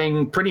Babe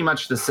thing, pretty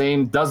much the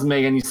same. Doesn't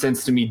make any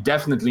sense to me.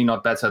 Definitely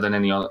not better than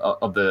any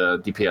of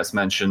the DPS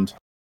mentioned.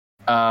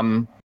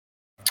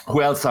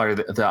 Who else are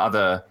the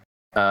other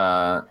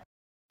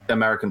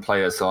American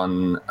players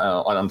on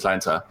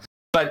Atlanta?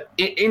 But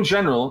in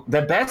general,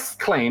 the best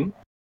claim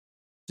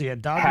So yeah,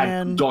 had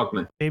Dogman,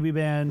 Dogman. Baby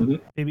Band,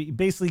 Mhm. Baby,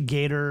 basically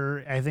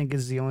Gator. I think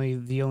is the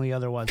only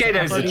other one.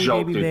 Gator is a FRD,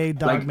 joke, Baby dude. Bay,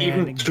 Like, Dogman,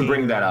 even to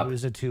bring that up.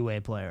 who's a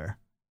two-way player.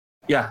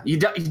 Yeah, he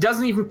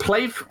doesn't even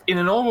play in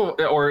an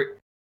or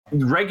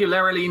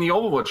regularly in the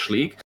Overwatch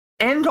League.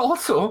 And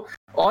also,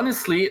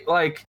 honestly,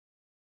 like,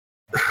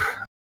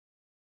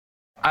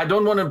 I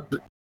don't want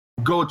to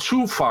go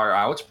too far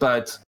out,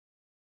 but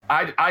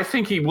I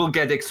think he will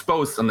get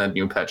exposed on that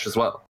new patch as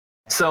well.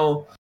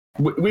 So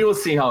we will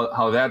see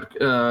how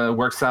that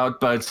works out.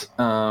 But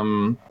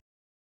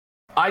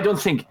I don't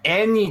think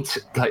any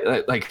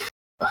like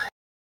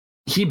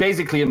he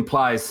basically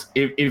implies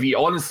if he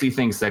honestly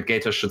thinks that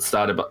Gator should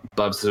start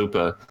above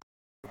Super.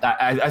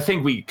 I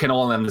think we can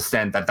all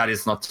understand that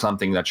is not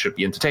something that should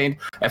be entertained.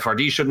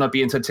 FRD should not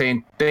be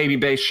entertained. Baby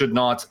Base should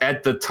not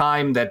at the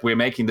time that we're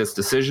making this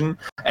decision.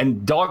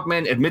 And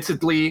Dogman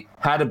admittedly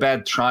had a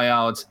bad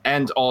tryout.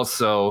 And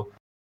also,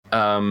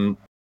 I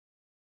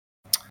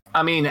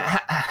mean,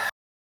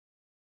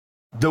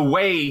 the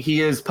way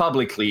he is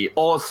publicly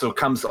also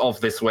comes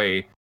off this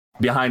way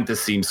behind the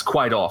scenes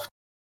quite often,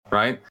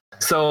 right?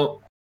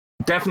 So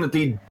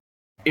definitely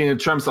in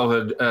terms of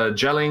a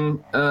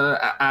gelling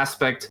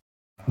aspect,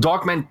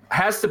 Dogman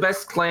has the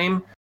best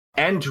claim,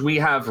 and we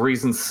have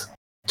reasons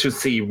to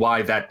see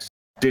why that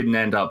didn't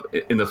end up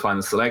in the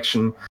final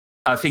selection.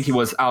 I think he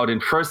was out in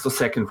first or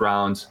second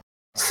round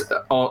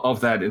of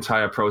that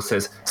entire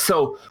process.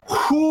 So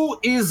who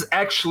is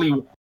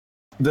actually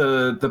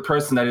the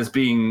person that is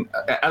being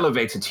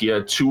elevated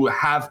here to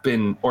have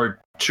been or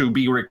to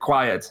be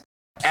required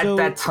at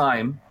that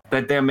time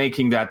that they're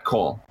making that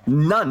call?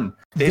 None.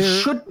 There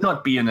should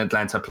not be an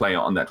Atlanta player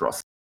on that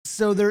roster.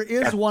 So there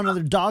is one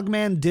other.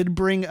 Dogman did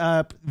bring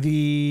up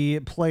the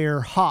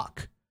player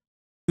Hawk,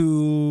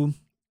 who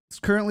is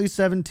currently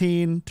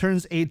 17,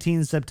 turns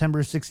 18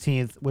 September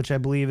 16th, which I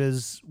believe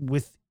is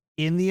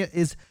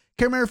is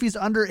can't remember if he's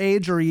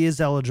underage or he is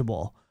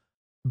eligible,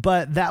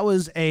 but that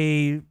was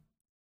a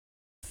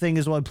thing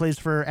as well. He plays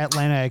for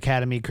Atlanta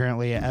Academy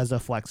currently as a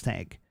flex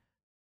tank.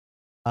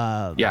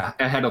 Yeah,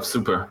 ahead of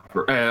Super,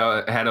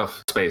 ahead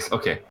of Space.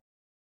 Okay.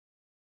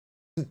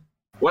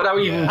 What are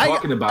we even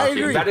talking about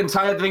here? That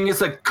entire thing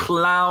is a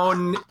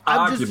clown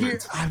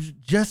argument. I'm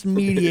just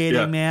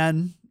mediating,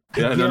 man.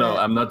 No,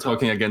 I'm not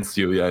talking against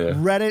you. Yeah.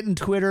 Reddit and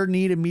Twitter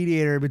need a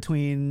mediator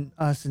between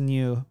us and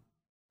you,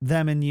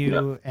 them and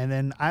you, and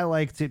then I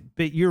like to.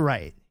 But you're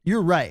right.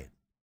 You're right.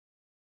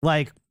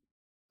 Like,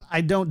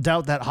 I don't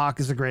doubt that Hawk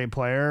is a great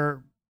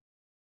player,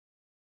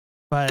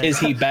 but is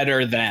he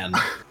better than?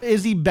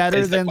 Is he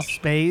better than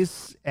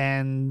Space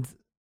and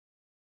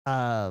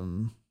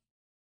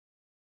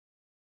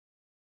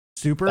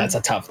Super? That's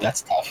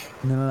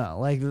tough. No.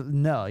 Like,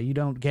 no, you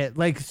don't get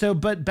like so.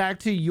 But back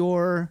to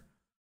your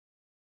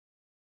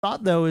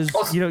thought, though, is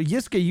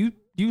Yiska,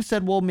 you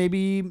said, well,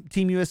 maybe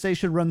Team USA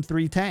should run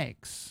 3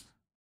 tanks.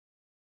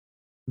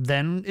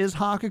 Then is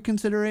Hawk a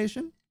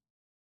consideration?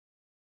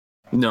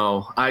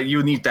 No,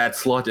 you need that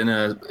slot in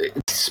a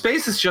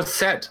Space is just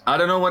set. I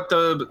don't know what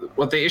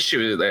the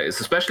issue there is,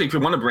 especially if you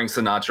want to bring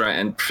Sinatraa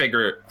and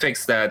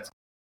fix that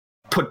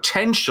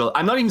potential.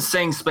 I'm not even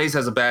saying Space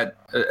has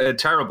a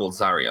terrible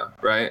Zarya,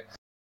 right?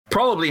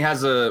 Probably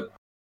has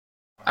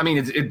I mean,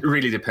 it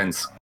really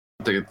depends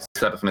the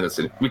type of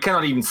medicine. We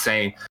cannot even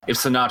say if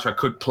Sinatraa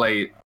could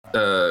play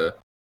the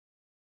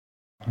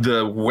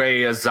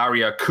way a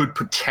Zarya could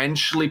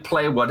potentially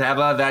play,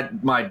 whatever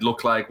that might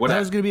look like. Whatever, that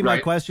was going to be my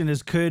question: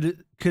 is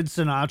could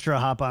Sinatraa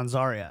hop on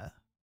Zarya?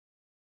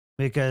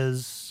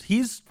 Because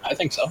I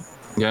think so.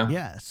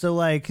 Yeah. So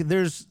like,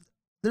 there's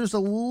a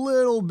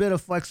little bit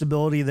of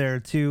flexibility there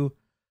too.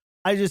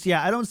 I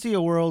don't see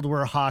a world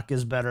where Hawk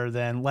is better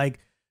than like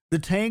the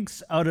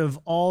tanks out of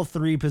all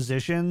 3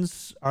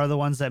 positions are the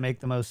ones that make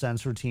the most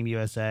sense for Team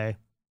USA.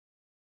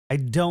 I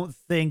don't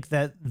think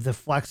that the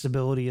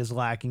flexibility is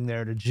lacking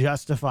there to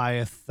justify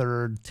a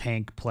 3rd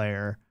tank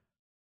player.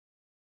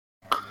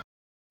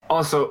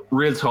 Also,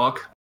 real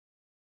talk,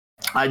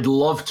 I'd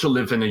love to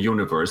live in a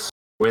universe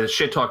where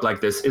shit talk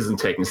like this isn't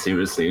taken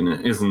seriously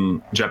and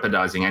isn't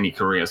jeopardizing any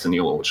careers in the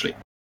Overwatch League.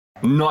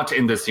 Not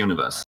in this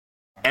universe.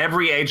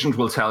 Every agent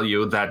will tell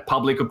you that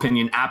public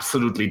opinion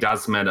absolutely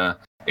does matter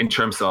in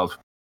terms of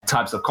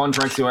types of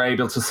contracts you are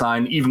able to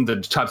sign, even the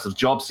types of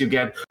jobs you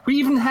get. We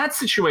even had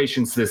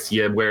situations this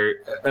year where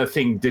a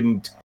thing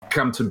didn't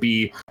come to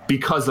be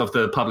because of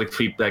the public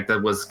feedback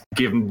that was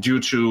given due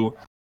to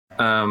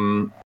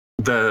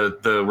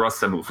the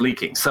roster move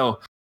leaking.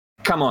 So,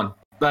 come on.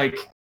 Like,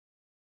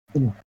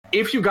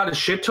 if you got a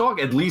shit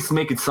talk, at least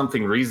make it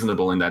something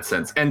reasonable in that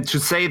sense. And to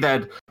say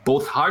that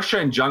both Harsha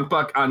and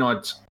Junkbuck are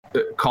not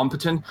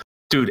competent,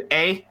 dude,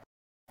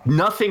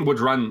 nothing would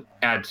run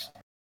at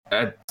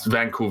at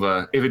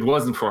Vancouver if it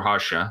wasn't for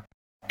Harsha.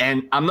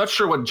 And I'm not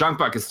sure what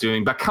Junkbuck is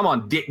doing, but come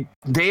on,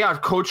 they are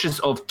coaches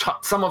of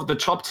some of the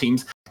top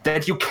teams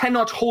that you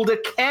cannot hold a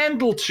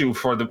candle to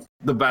for the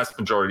vast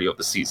majority of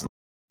the season.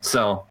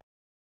 So,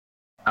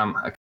 come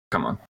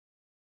on.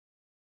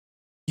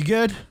 You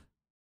good?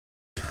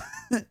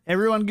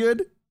 Everyone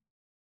good?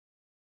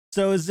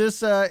 So is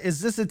this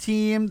a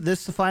team,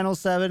 this the final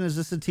 7, is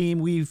this a team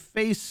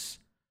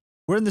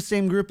we're in the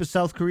same group as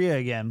South Korea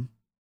again?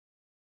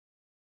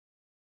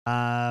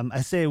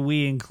 I say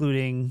we,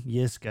 including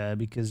Yiska,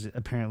 because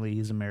apparently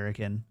he's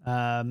American.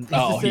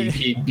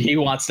 He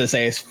wants to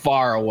stay as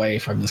far away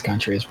from this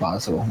country as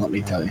possible, let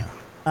me tell you.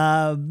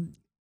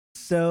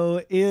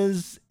 So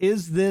is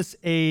this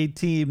a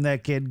team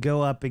that can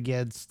go up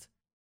against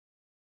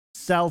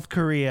South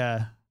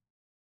Korea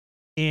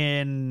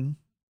in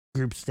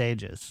group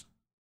stages?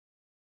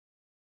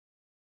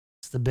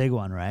 It's the big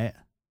one, right?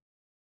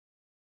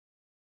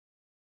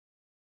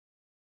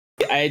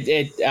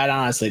 It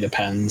honestly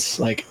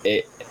depends.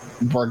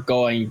 We're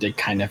going to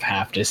kind of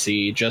have to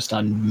see just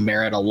on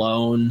merit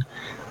alone.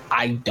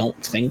 I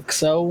don't think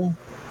so,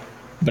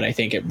 but I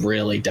think it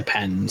really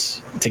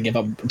depends. To give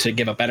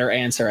a better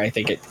answer, I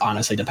think it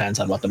honestly depends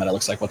on what the meta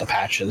looks like, what the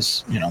patch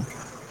is.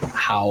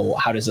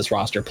 How does this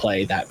roster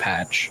play that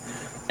patch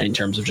in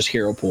terms of just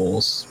hero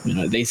pools?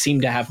 They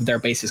seem to have their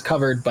bases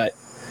covered, but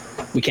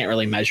we can't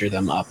really measure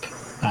them up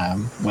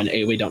when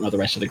we don't know the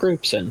rest of the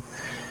groups. And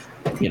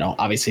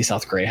obviously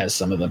South Korea has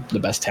some of the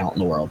best talent in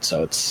the world,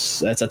 so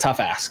that's a tough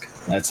ask.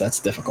 That's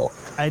difficult.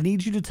 I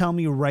need you to tell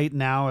me right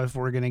now if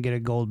we're gonna get a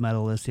gold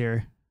medalist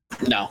here.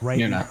 No,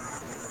 you're not.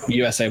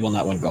 USA will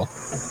not win gold.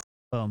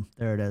 Boom,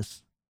 there it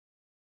is.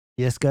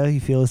 Yiska, you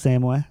feel the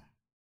same way?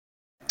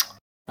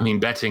 I mean,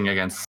 betting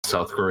against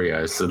South Korea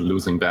is a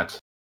losing bet.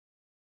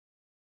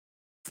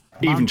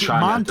 Even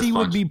China Monty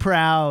would be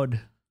proud.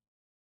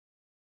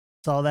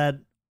 It's all that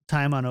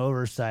time on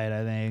oversight,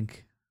 I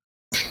think.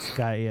 It's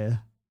got you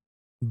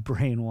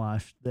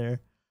brainwashed there.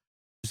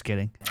 Just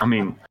kidding. I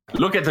mean,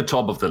 look at the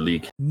top of the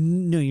league.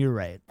 No, you're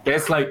right.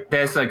 There's like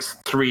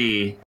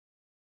three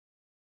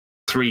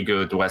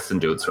good Western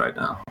dudes right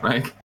now,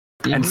 right?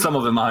 Mm-hmm. And some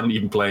of them aren't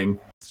even playing.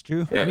 It's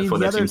true. I mean,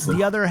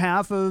 the other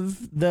half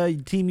of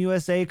the Team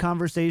USA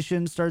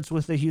conversation starts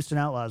with the Houston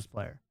Outlaws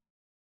player.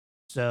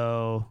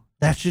 So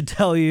that should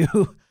tell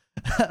you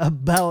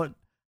about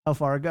how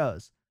far it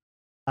goes.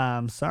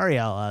 Sorry,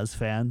 Outlaws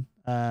fans.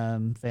 I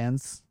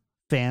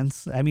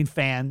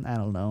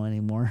don't know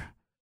anymore.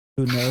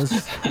 Who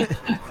knows?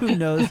 Who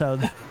knows how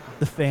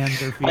the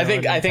fans are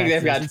feeling? I think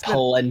they've got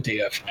plenty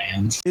of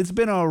fans. It's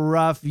been a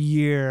rough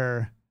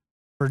year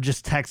for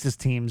just Texas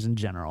teams in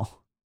general.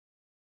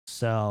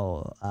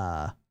 So,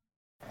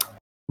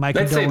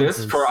 let's say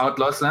this for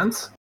Outlaws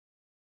Lands.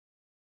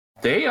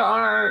 They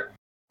are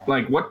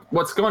like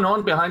what's going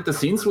on behind the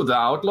scenes with the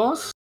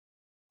Outlaws.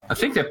 I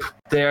think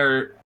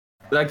they're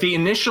like the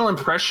initial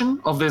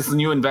impression of this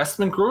new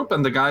investment group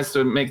and the guys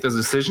to make the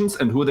decisions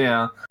and who they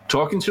are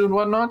talking to and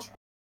whatnot.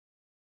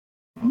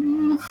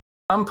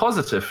 I'm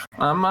positive.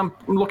 I'm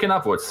looking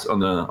upwards on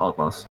the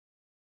Outlaws.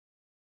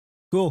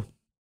 Cool.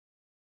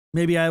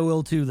 Maybe I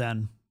will too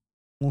then.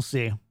 We'll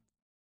see.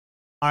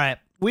 All right.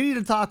 We need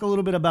to talk a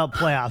little bit about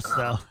playoffs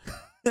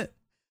though.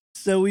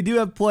 So we do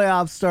have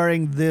playoffs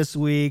starting this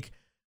week.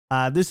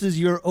 This is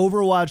your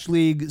Overwatch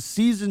League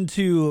Season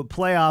 2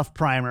 playoff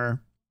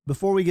primer.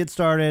 Before we get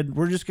started,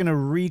 we're just going to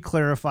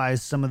re-clarify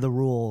some of the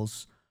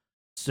rules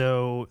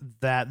so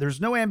that there's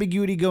no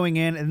ambiguity going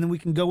in, and then we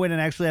can go in and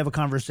actually have a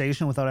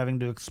conversation without having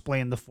to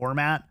explain the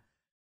format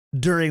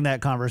during that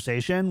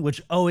conversation,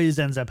 which always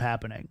ends up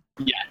happening.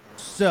 Yeah.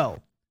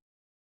 So,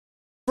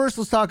 first,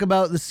 let's talk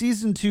about the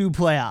Season 2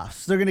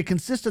 playoffs. They're going to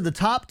consist of the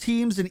top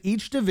teams in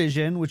each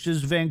division, which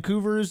is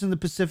Vancouver's in the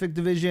Pacific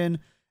Division,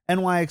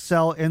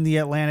 NYXL in the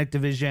Atlantic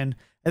Division,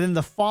 and then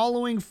the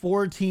following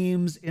 4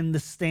 teams in the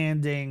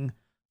standings,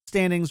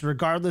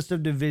 regardless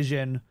of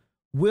division,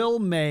 will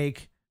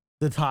make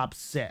the top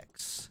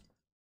 6.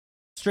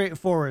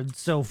 Straightforward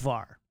so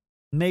far.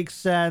 Makes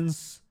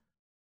sense.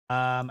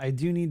 I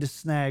do need to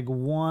snag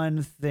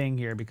one thing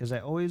here because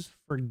I always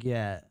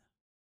forget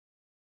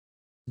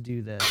to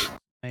do this.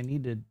 I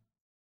need to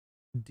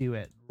do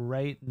it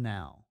right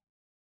now.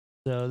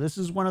 So this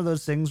is one of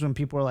those things when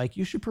people are like,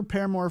 you should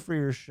prepare more for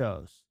your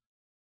shows.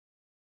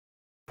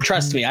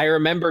 Trust me, I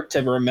remember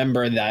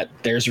that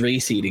there's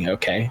reseeding,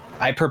 okay?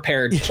 I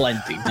prepared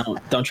plenty.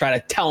 Don't try to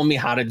tell me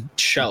how to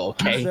show,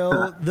 okay?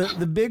 So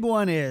the big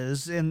one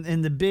is,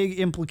 and the big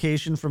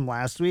implication from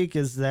last week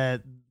is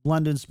that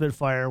London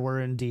Spitfire were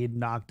indeed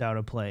knocked out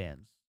of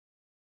play-ins.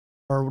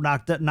 Or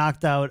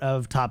knocked out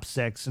of top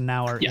 6 and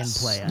now are in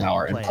play-ins. Now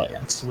are in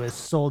play-ins. With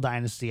Seoul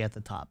Dynasty at the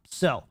top.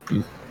 So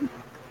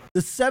the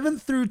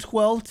 7th through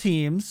 12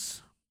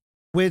 teams,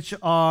 which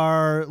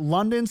are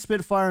London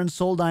Spitfire and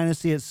Seoul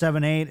Dynasty at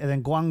 7-8, and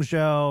then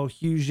Guangzhou,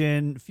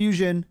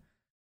 Fusion,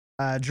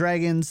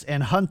 Dragons,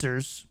 and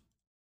Hunters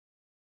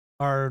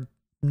are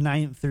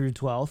 9th through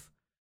 12th.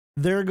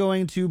 They're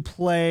going to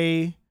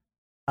play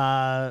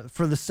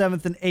for the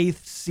 7th and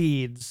 8th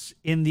seeds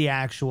in the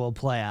actual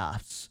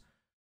playoffs.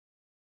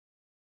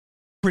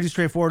 Pretty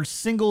straightforward.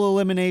 Single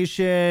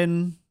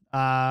elimination,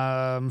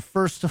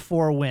 first to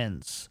 4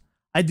 wins.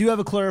 I do have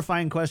a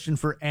clarifying question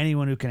for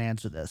anyone who can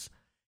answer this.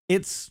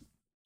 It's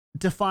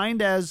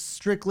defined as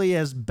strictly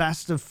as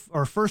best of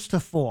or first to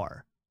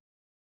 4,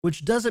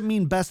 which doesn't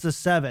mean best of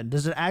 7.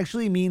 Does it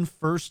actually mean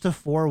first to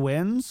 4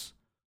 wins?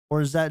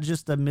 Or is that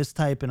just a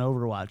mistype in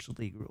Overwatch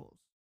League rules?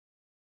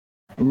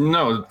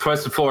 No,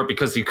 first to 4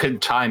 because you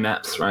could tie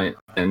maps, right?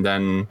 And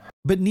then.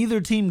 But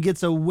neither team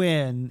gets a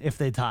win if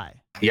they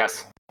tie.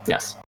 Yes.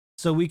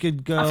 So we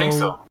could go. I think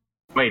so.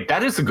 Wait,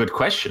 that is a good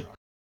question.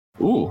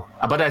 Ooh,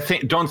 but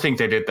don't think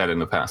they did that in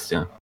the past.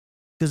 Yeah.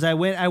 Because I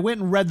went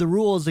and read the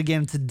rules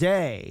again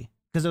today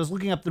because I was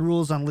looking up the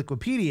rules on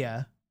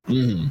Liquipedia.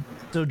 Mm-hmm.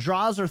 So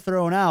draws are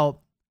thrown out.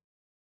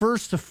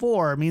 First to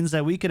 4 means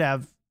that we could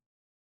have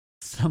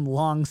some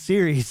long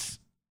series.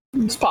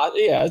 It's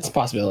a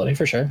possibility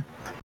for sure.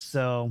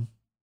 So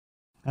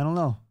I don't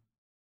know.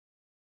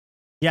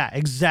 Yeah,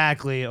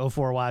 exactly.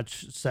 04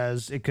 Watch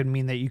says it could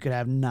mean that you could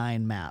have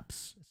 9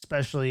 maps,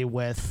 especially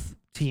with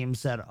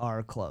teams that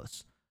are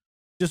close.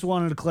 Just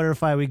wanted to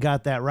clarify we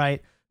got that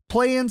right.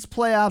 Play-ins,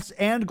 playoffs,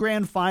 and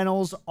grand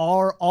finals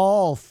are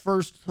all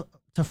first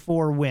to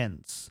 4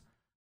 wins.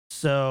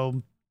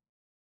 So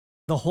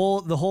the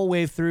whole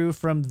way through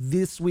from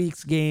this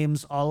week's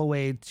games all the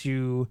way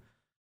to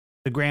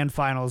the grand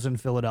finals in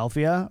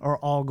Philadelphia are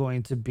all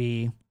going to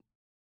be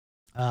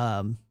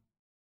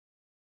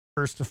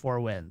first to 4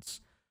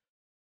 wins.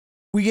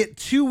 We get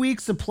 2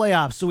 weeks of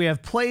playoffs. So we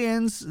have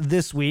play-ins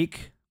this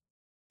week,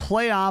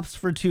 playoffs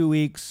for 2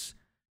 weeks,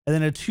 and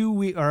then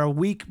a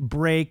week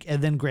break,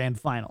 and then grand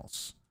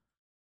finals.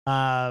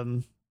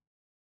 The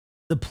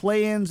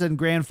play-ins and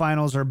grand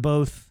finals are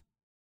both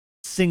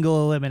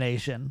single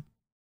elimination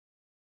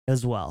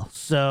as well.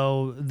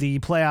 So the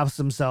playoffs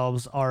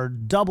themselves are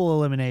double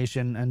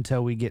elimination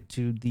until we get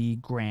to the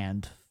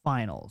grand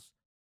finals.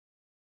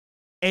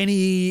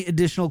 Any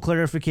additional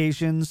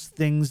clarifications,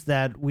 things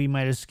that we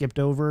might have skipped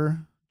over,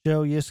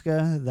 Joe,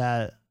 Yiska,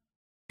 that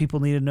people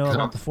need to know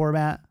about the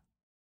format?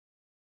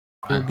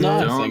 I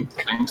don't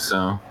think so.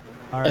 All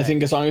right. I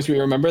think as long as we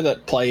remember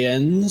that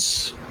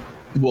play-ins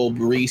will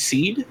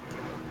reseed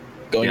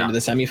going into the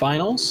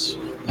semifinals,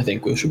 I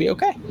think we should be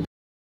okay.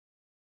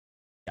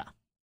 Yeah.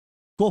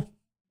 Cool.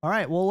 All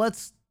right. Well,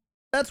 that's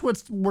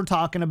what we're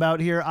talking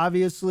about here.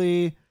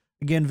 Obviously,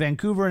 again,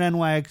 Vancouver and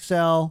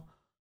NYXL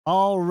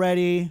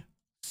already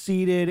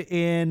seated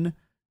in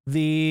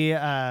the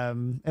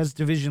as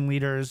division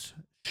leaders.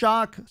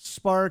 Shock,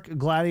 Spark,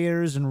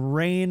 Gladiators, and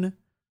Reign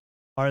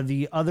are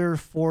the other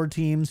 4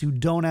 teams who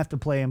don't have to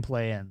play in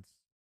play-ins.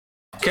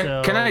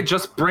 Can I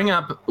just bring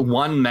up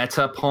one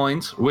meta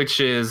point, which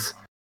is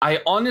I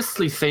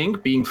honestly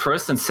think being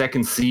first and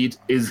second seed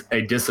is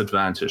a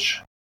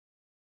disadvantage.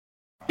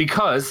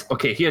 Because,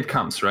 okay, here it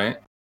comes, right?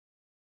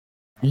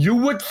 You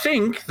would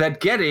think that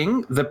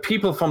getting the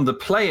people from the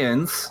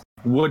play-ins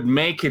would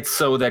make it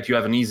so that you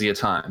have an easier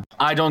time.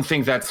 I don't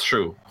think that's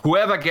true.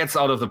 Whoever gets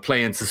out of the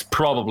play-ins is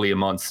probably a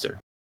monster.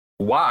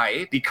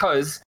 Why?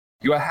 Because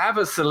you have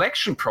a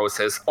selection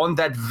process on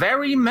that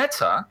very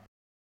meta,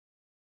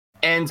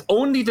 and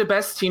only the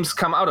best teams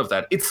come out of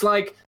that. It's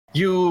like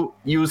you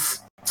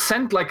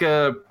send like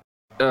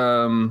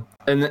an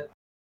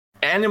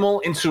animal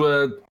into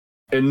a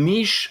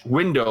niche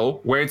window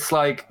where it's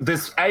like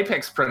this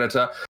apex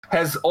predator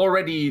has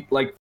already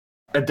like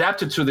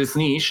adapted to this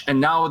niche, and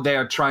now they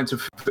are trying to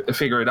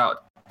figure it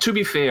out. To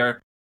be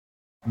fair,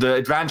 the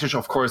advantage,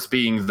 of course,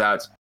 being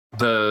that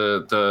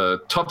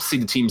the top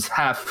seeded teams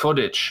have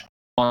footage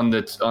on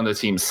the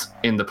teams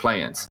in the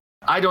play-ins.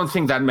 I don't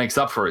think that makes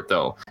up for it,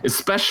 though,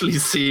 especially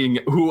seeing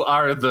who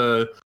are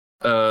the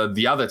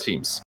other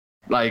teams.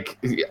 Like,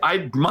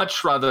 I'd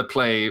much rather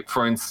play,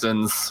 for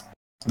instance,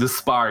 the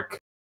Spark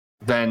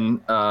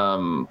than.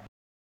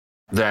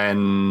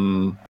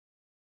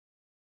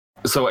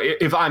 So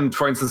if I'm,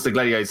 for instance, the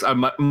Gladiators,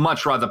 I'd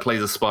much rather play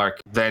the Spark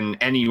than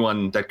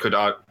anyone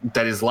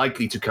that is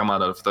likely to come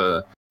out of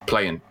the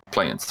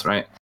play-ins,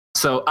 right?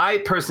 So I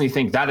personally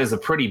think that is a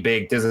pretty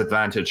big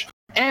disadvantage.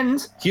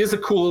 And here's a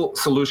cool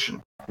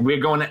solution. We're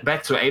going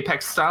back to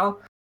Apex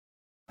style.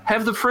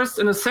 Have the first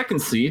and the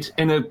second seed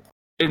in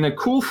a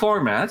cool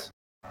format,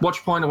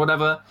 watch point or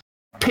whatever,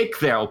 pick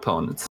their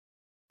opponents.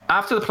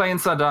 After the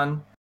play-ins are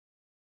done,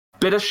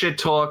 bit of shit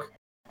talk,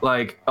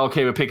 like,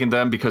 okay, we're picking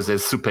them because they're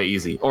super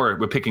easy, or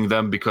we're picking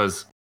them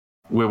because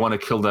we want to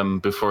kill them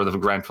before the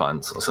grand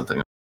finals or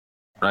something,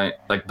 right?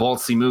 Like,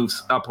 ballsy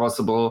moves are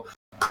possible.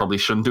 Probably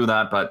shouldn't do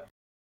that, but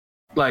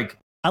like,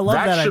 I love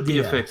that should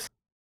idea. be a fix.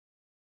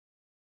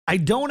 I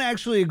don't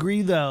actually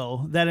agree,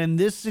 though, that in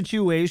this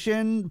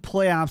situation,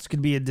 playoffs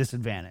could be a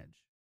disadvantage.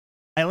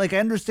 I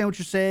understand what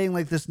you're saying,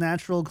 like this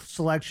natural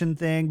selection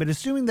thing, but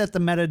assuming that the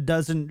meta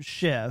doesn't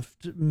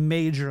shift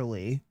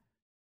majorly,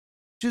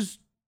 just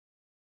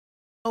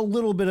a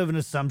little bit of an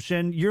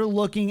assumption, you're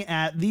looking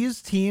at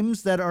these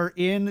teams that are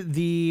in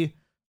the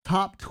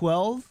top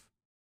 12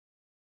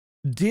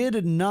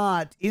 did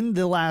not, in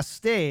the last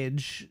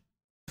stage,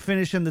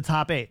 finish in the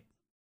top 8.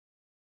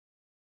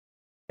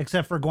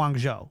 Except for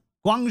Guangzhou.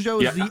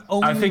 Guangzhou is the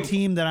only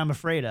team that I'm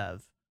afraid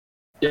of.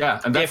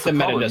 Yeah, and that's the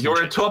problem.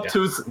 You're a top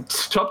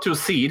two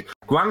seed.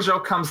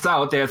 Guangzhou comes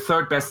out, they're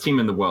third best team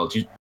in the world.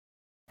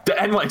 The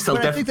NYXL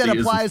but I think that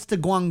applies to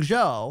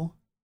Guangzhou.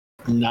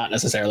 Not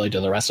necessarily to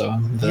the rest of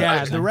them.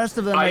 The rest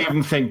of them. I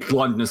even think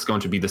London is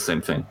going to be the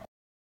same thing.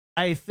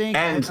 I think,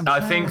 and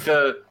I think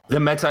the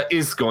meta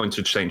is going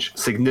to change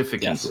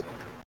significantly. Yes.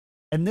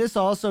 And this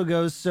also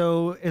goes,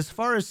 so as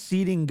far as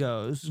seeding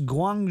goes,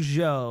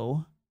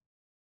 Guangzhou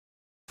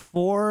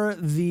for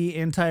the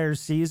entire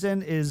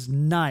season is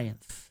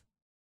 9th,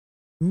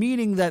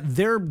 meaning that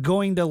they're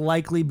going to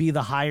likely be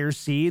the higher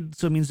seed.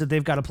 So it means that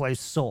they've got to play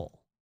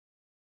Seoul.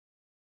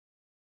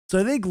 So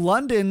I think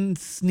London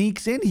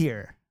sneaks in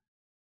here.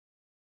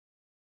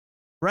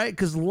 Right?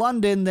 Because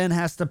London then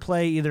has to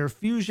play either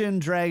Fusion,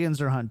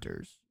 Dragons, or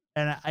Hunters.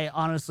 And I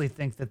honestly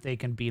think that they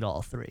can beat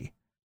all 3.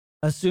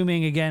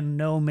 Assuming, again,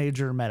 no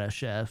major meta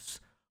shifts.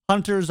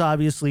 Hunters,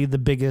 obviously, the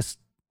biggest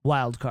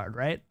wild card,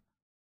 right?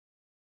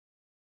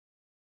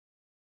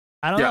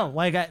 I don't know.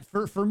 Like,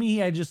 for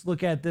me, I just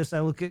look at this.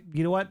 I look at,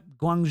 you know what?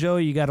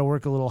 Guangzhou, you got to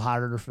work a little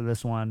harder for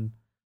this one.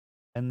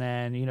 And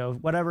then, you know,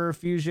 whatever,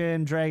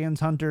 Fusion, Dragons,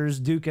 Hunters,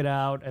 duke it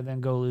out, and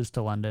then go lose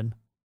to London.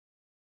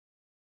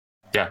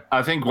 Yeah,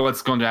 I think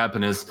what's going to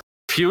happen is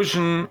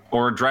Fusion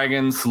or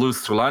Dragons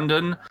lose to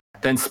London.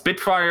 Then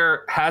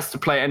Spitfire has to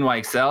play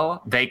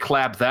NYXL. They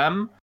clap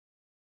them,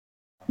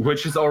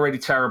 which is already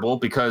terrible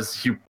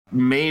because you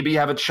maybe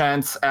have a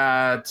chance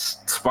at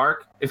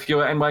Spark if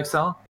you're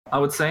NYXL, I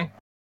would say.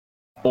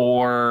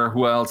 Or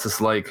who else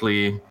is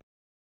likely?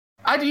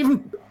 I'd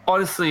even,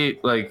 honestly,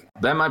 like,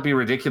 that might be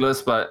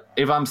ridiculous, but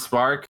if I'm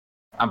Spark,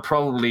 I'm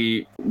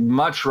probably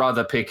much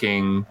rather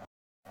picking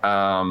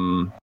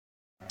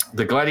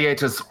the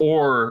Gladiators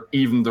or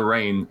even the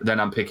Rain than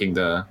I'm picking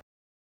the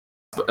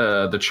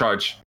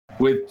Charge,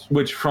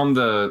 which from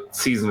the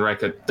season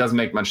record doesn't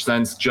make much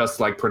sense,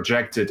 just like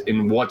projected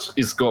in what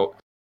is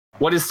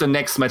the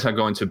next meta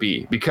going to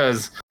be,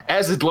 because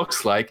as it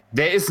looks like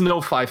there is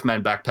no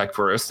 5-man backpack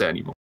for Erste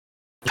anymore.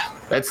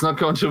 That's not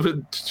going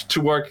to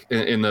work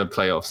in the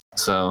playoffs.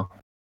 So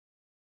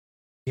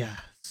yeah,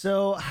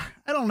 so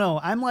I don't know.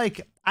 I'm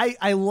like,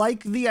 I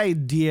like the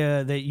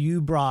idea that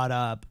you brought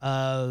up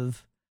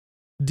of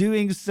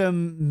doing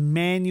some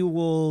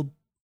manual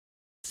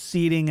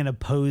seeding and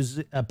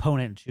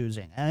opponent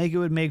choosing. I think it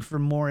would make for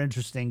more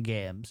interesting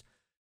games,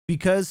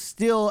 because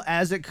still,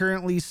 as it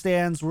currently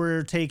stands,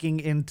 we're taking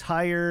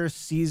entire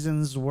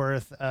seasons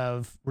worth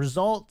of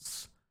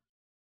results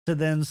to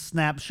then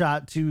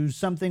snapshot to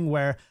something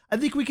where I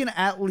think we can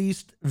at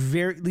least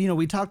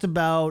we talked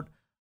about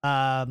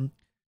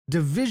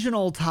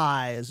divisional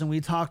ties, and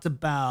we talked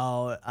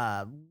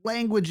about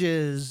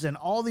languages and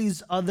all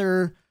these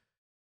other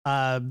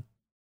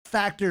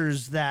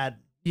factors that,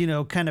 you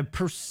know, kind of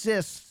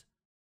persist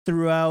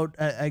throughout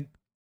a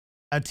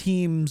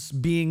team's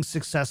being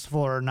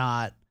successful or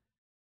not.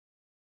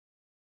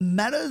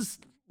 Meta's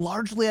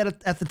largely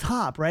at the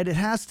top, right? It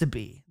has to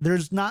be.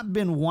 There's not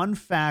been one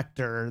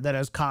factor that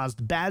has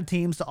caused bad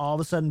teams to all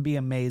of a sudden be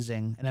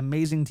amazing and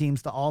amazing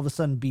teams to all of a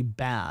sudden be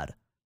bad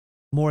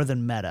more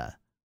than meta.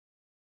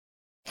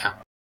 Yeah.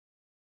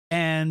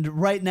 And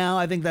right now,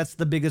 I think that's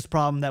the biggest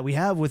problem that we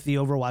have with the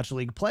Overwatch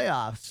League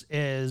playoffs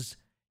is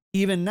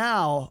even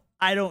now,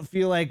 I don't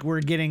feel like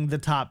we're getting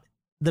the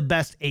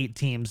best 8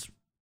 teams.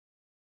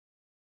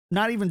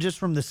 Not even just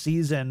from the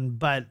season,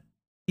 but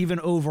even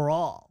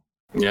overall.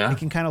 Yeah. It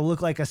can kind of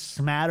look like a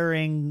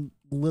smattering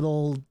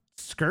little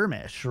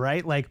skirmish,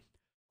 right? Like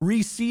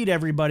reseed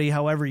everybody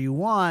however you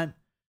want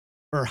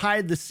or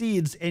hide the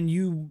seeds,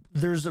 and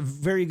there's a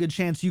very good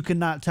chance you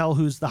cannot tell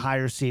who's the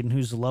higher seed and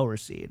who's the lower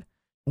seed.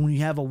 When you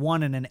have a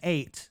 1 and an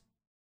 8,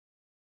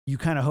 you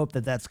kind of hope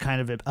that that's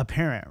kind of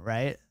apparent,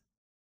 right?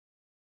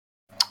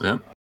 Yeah.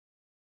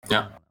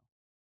 Yeah.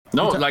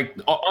 No, like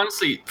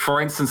honestly,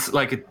 for instance,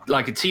 like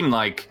a team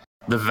like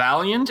the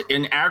Valiant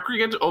in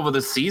aggregate over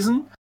the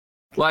season,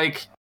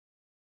 like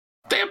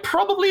they're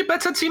probably a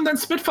better team than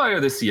Spitfire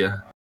this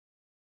year.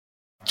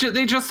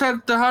 They just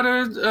had the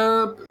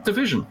harder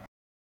division.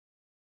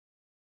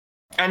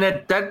 And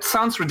that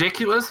sounds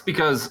ridiculous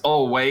because,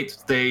 oh wait,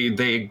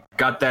 they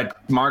got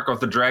that mark of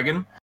the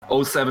dragon,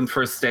 07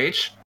 first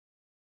stage.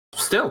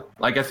 Still,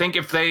 like I think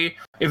if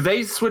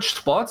they switch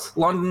spots,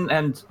 London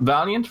and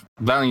Valiant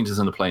is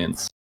in the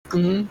play-ins.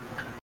 Mm-hmm.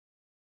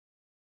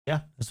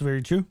 Yeah, that's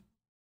very true.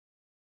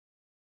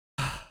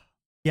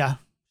 Yeah.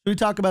 Should we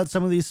talk about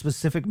some of these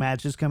specific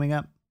matches coming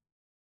up?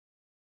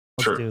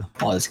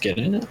 Let's get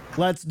in it.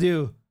 Let's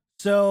do.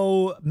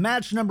 So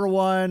match number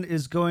 1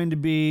 is going to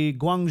be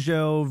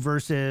Guangzhou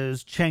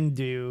versus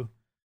Chengdu.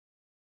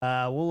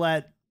 We'll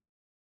let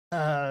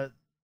our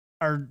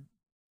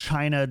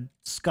China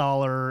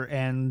scholar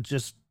and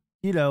just,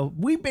 you know,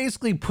 we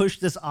basically push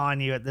this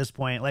on you at this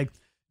point. Like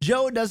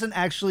Joe doesn't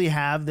actually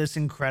have this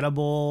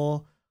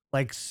incredible,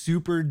 like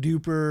super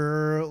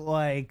duper,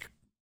 like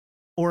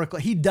Oracle.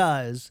 He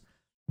does,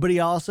 but he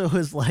also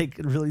is like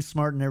really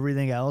smart and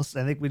everything else.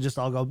 I think we just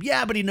all go,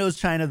 yeah, but he knows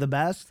China the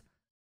best.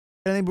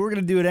 I think we're going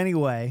to do it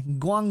anyway.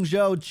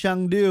 Guangzhou,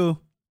 Chengdu.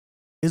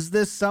 Is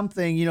this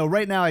something, you know,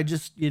 right now I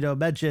just, you know,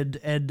 mentioned,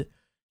 and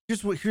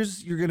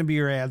here's you're going to be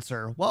your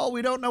answer. Well,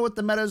 we don't know what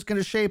the meta is going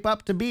to shape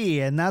up to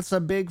be, and that's a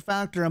big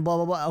factor and blah,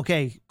 blah, blah.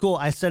 Okay, cool.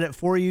 I said it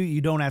for you.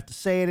 You don't have to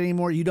say it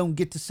anymore. You don't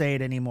get to say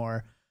it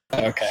anymore.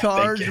 Okay.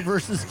 Charge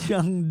versus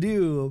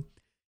Chengdu.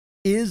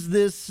 Is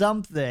this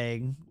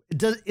something?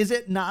 Is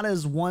it not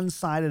as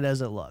one-sided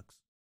as it looks?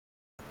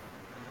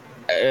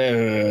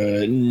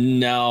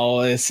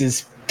 No, this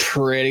is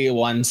pretty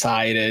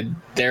one-sided.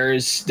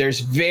 There's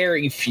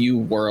very few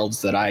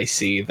worlds that I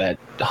see that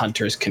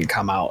hunters can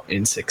come out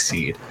and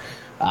succeed.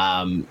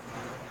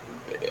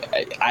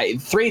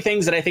 Three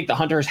things that I think the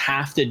hunters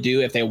have to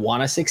do if they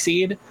want to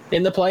succeed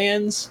in the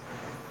play-ins.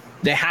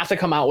 They have to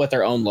come out with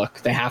their own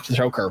look. They have to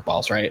throw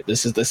curveballs, right?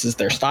 This is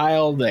their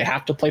style. They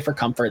have to play for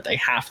comfort. They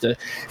have to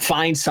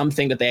find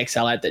something that they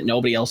excel at that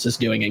nobody else is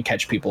doing and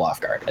catch people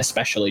off guard,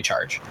 especially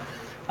charge.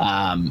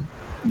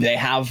 They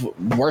have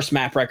worse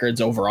map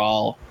records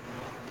overall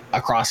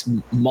across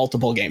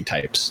multiple game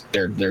types.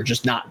 They're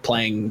just not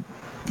playing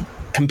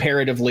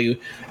comparatively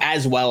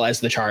as well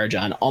as the charge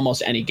on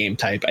almost any game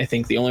type. I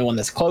think the only one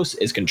that's close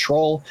is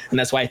control, and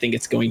that's why I think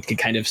it's going to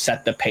kind of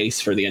set the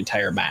pace for the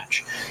entire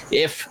match.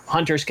 If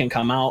hunters can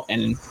come out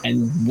and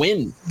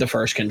win the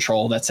first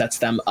control, that sets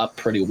them up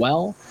pretty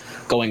well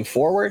going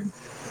forward.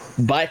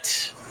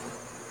 But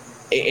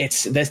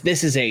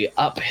this is a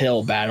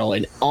uphill battle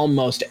in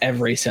almost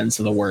every sense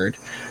of the word.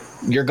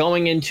 You're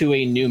going into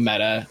a new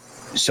meta,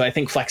 so I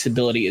think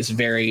flexibility is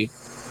very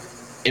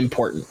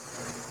important.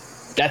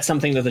 That's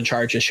something that the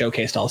Charge has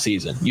showcased all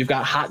season. You've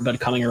got Hotbud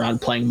coming around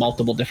playing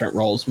multiple different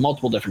roles,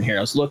 multiple different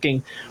heroes,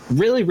 looking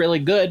really, really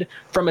good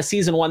from a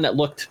season one that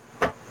looked,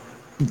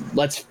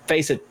 let's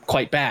face it,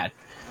 quite bad.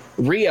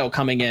 Rio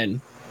coming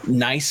in,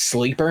 nice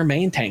sleeper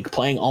main tank,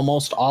 playing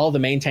almost all the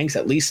main tanks,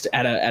 at least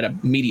at a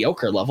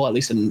mediocre level, at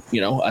least in, you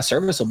know, a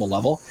serviceable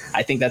level.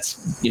 I think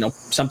that's, you know,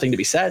 something to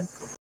be said.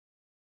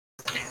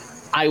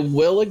 I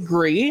will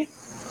agree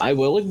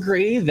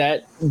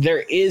that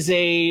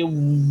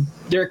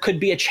there could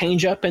be a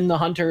change up in the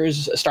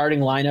Hunters starting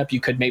lineup. You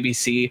could maybe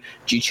see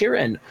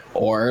Jichirin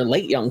or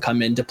Late Young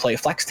come in to play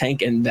flex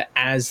tank, and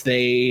as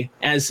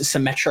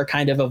Symmetra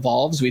kind of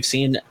evolves, we've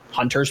seen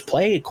Hunters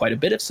play quite a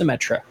bit of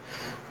Symmetra.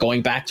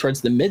 Going back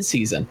towards the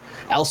mid-season,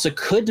 Elsa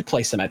could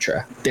play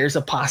Symmetra. There's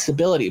a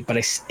possibility, but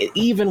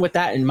even with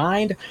that in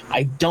mind,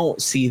 I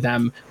don't see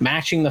them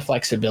matching the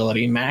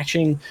flexibility,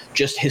 matching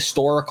just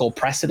historical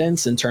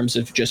precedents in terms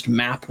of just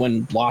map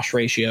win-loss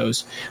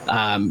ratios,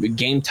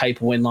 game type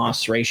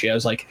win-loss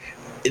ratios. Like,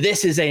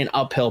 this is an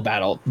uphill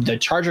battle. The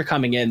Charger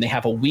coming in, they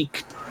have a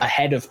week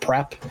ahead of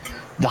prep.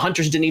 The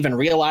Hunters didn't even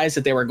realize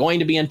that they were going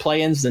to be in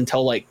play-ins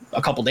until like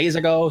a couple days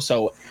ago.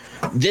 So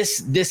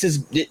this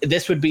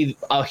would be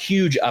a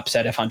huge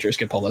upset if Hunters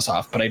could pull this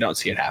off, but I don't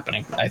see it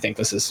happening. I think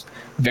this is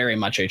very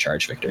much a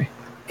Charge victory.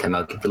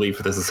 Cannot believe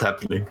this is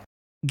happening.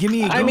 Give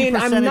me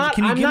percentage.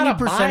 Can you give me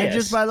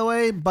percentages, by the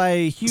way, by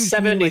huge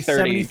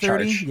 70-30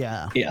 Charge?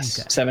 Yeah. Yes,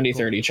 okay.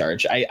 70-30 cool.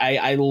 Charge.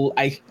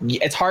 I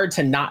it's hard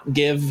to not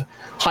give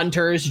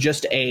Hunters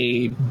just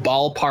a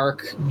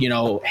ballpark, you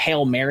know,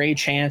 Hail Mary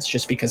chance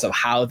just because of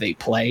how they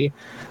play.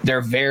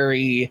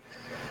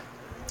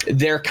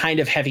 They're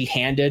kind of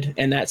heavy-handed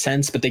in that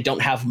sense, but they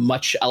don't have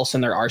much else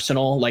in their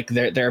arsenal. Like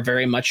they're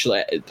very much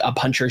a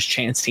puncher's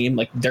chance team.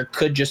 Like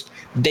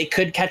they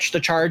could catch the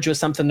Charge with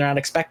something they're not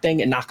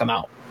expecting and knock them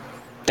out.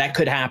 That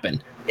could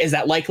happen. Is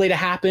that likely to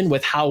happen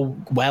with how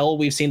well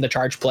we've seen the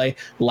Charge play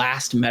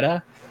last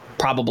meta?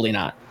 Probably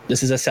not.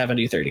 This is a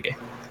 70-30 game.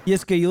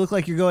 Yiska, you look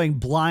like you're going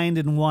blind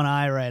in one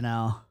eye right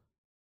now.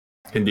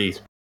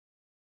 Indeed.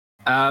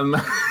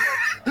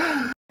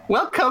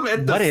 Welcome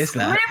at the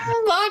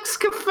Scrimbox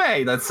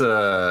Cafe. That's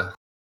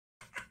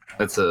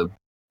a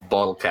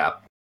bottle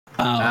cap.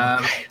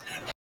 Oh.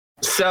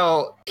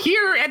 So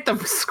here at the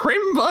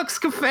Scrimbox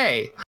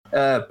Cafe,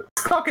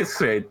 stock is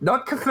trade,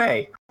 not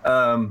cafe.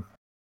 The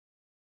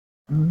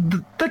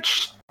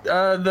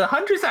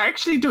Hunters are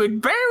actually doing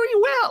very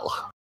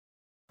well.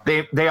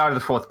 They are the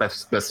fourth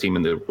best team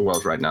in the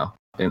world right now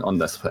on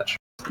this patch.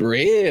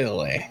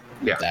 Really?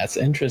 Yeah. That's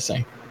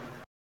interesting.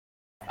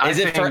 Is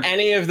it for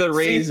any of the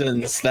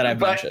reasons that I've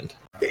mentioned?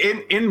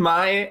 In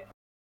my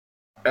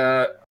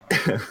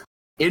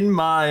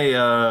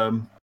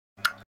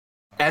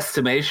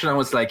estimation, I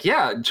was like,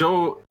 yeah,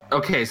 Joe.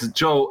 Okay, so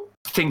Joe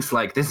thinks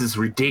like this is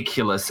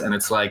ridiculous, and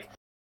it's like,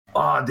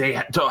 oh,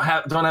 they don't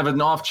have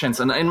enough chance.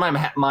 And in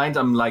my mind,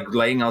 I'm like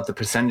laying out the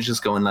percentages,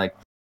 going like,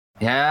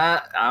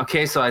 yeah,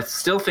 okay, so I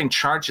still think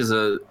Charge is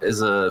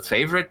a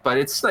favorite, but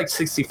it's like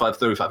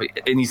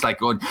 65-35. And he's like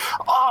going,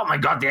 oh my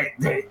god,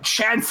 the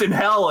chance in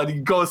hell, and he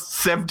goes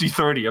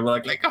 70-30. I'm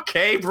like,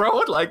 okay, bro,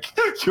 like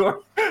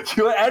your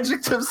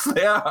adjectives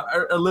there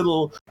are a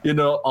little, you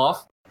know,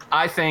 off.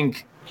 I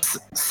think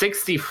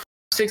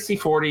 60-40,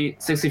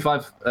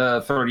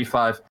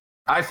 65-35.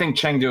 I think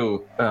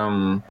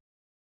Chengdu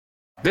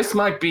This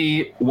might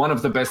be one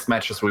of the best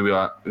matches we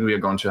are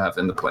going to have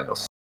in the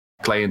playoffs.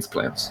 Play-ins,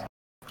 playoffs.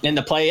 In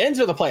the play-ins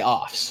or the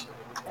playoffs?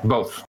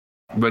 Both.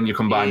 When you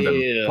combine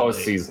Really? them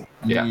postseason.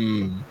 Yeah.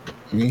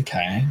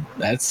 Okay.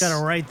 That's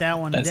Gotta write that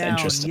one down.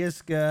 interesting.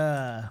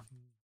 Yiska.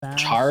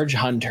 Charge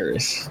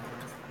Hunters.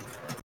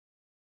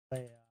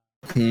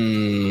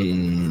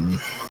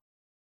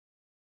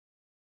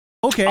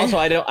 Okay. Also,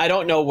 I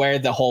don't know where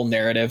the whole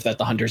narrative that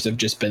the Hunters have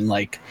just been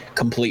like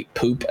complete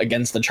poop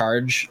against the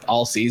Charge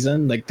all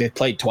season. Like they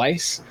played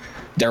twice.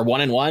 They're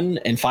 1-1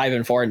 and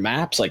 5-4 in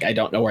maps. Like I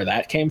don't know where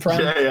that came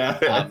from. Yeah.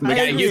 I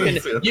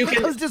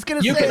was just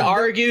gonna say, can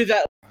argue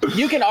that.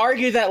 You can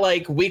argue that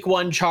like week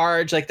 1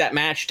 Charge, like that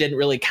match didn't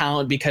really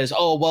count because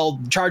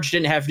Charge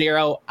didn't have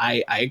Nero.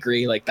 I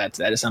agree. Like that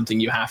is something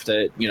you have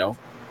to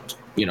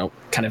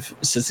kind of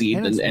secede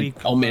and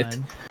omit.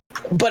 1.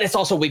 But it's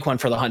also week 1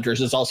 for the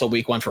Hunters. It's also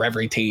week 1 for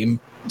every team.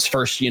 It's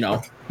first,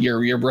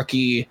 your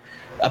rookie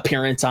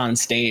appearance on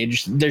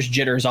stage. There's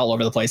jitters all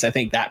over the place. I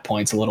think that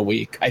point's a little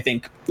weak. I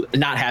think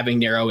not having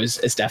Nero is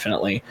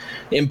definitely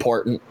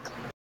important.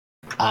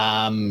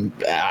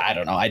 I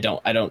don't know. I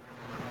don't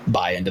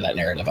buy into that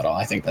narrative at all.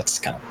 I think that's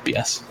kind of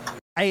BS.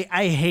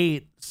 I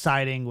hate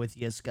siding with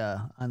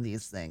Yiska on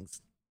these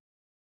things.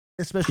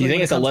 Especially you think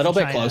when it's it a comes little to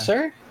bit China.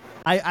 closer?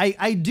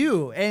 I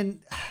do. And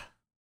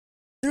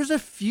there's a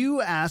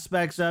few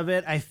aspects of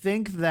it. I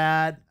think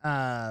that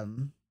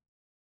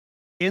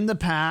in the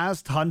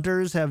past,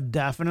 Hunters have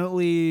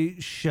definitely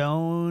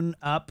shown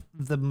up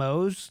the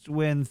most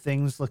when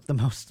things look the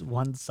most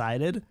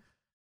one-sided.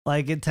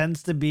 Like it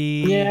tends to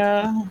be,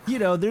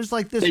 there's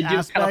like this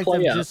aspect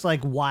of just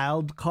like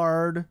wild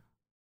card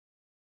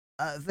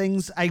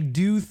things. I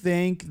do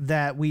think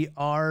that we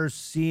are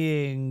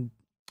seeing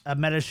a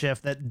meta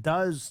shift that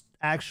does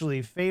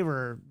actually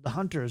favor the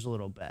Hunters a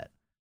little bit.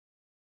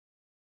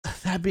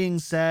 That being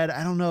said,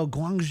 I don't know,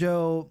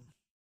 Guangzhou.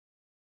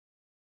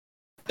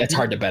 That's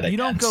hard to bet against. You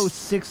don't go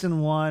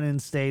 6-1 in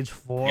stage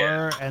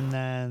 4 and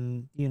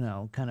then,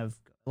 kind of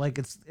like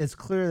it's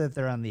clear that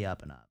they're on the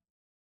up and up.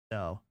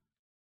 So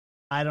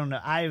I don't know.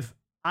 I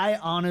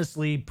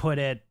honestly put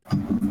it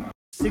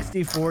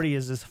 60-40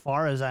 is as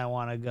far as I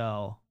want to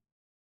go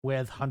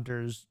with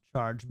Hunters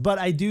Charge. But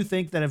I do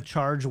think that if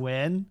Charge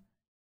win,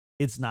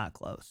 it's not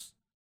close.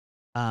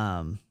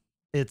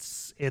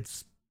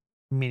 It's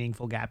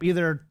meaningful gap.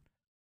 Either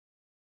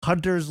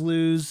Hunters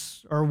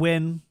lose or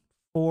win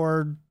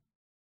 4-2,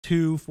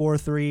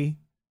 4-3,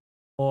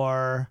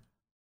 or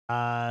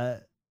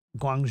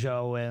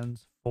Guangzhou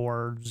wins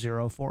 4-0,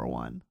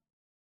 4-1.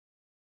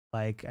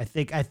 Like I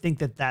think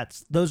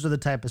those are the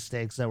type of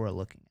stakes that we're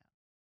looking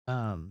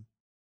at.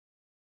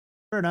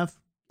 Fair enough.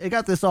 I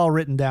got this all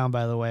written down,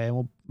 by the way,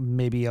 and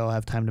maybe I'll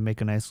have time to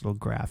make a nice little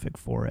graphic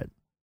for it.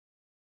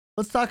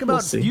 Let's talk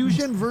about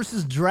Fusion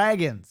versus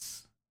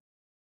Dragons.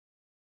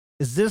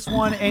 Is this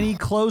one any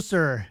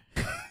closer,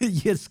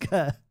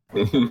 Yiska?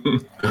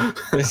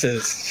 This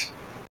is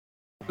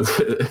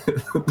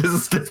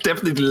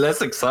definitely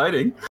less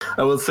exciting.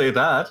 I will say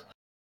that.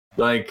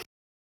 Like,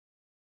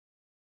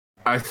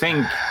 I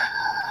think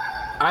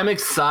I'm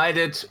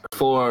excited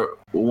for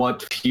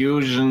what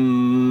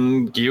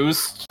Fusion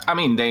used. I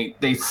mean,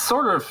 they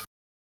sort of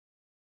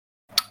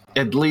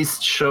at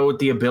least showed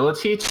the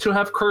ability to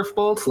have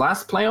curveballs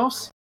last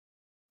playoffs.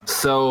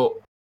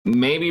 So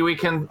maybe we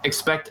can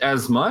expect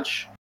as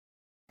much.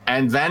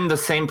 And then the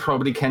same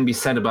probably can be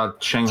said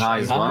about Shanghai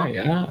as well.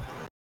 Yeah.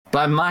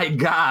 But my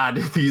God,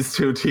 these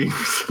two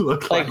teams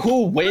look like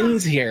who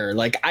wins here?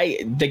 Like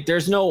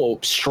there's no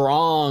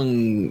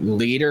strong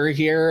leader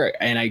here,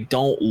 and I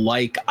don't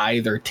like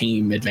either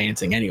team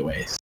advancing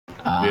anyways.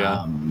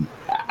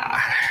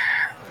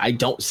 I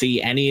don't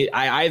see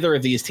either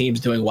of these teams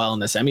doing well in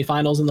the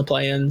semifinals and the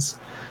play-ins.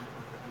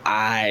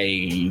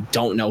 I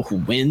don't know who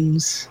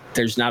wins.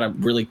 There's not a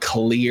really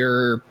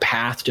clear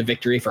path to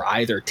victory for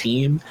either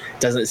team.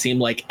 Doesn't seem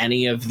like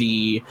any of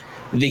the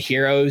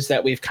heroes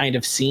that we've kind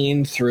of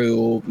seen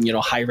through,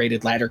 high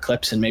rated ladder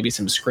clips and maybe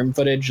some scrim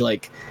footage,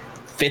 like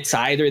fits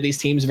either of these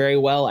teams very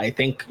well. I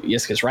think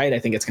Yiska's right. I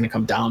think it's going to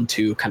come down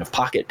to kind of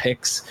pocket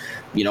picks,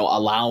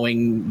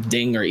 allowing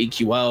Ding or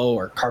EQO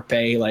or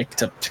Carpe like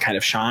to kind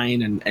of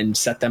shine and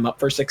set them up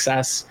for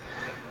success.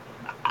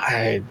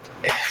 I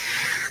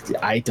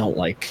don't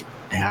like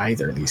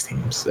either of these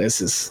teams.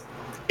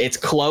 It's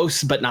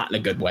close, but not in a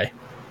good way.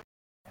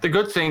 The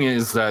good thing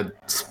is that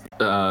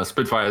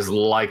Spitfire is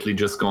likely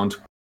just going to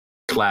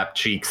clap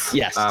cheeks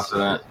after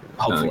that.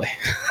 Hopefully.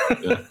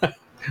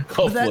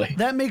 Hopefully.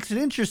 That makes it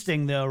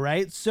interesting, though,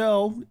 right?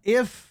 So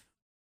if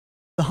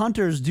the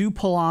Hunters do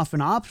pull off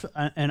an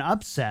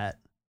upset,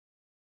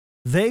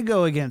 they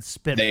go against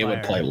Spitfire. They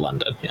would play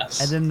London,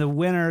 yes. And then the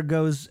winner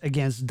goes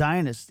against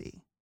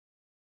Dynasty.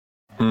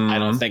 I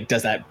don't think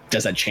does that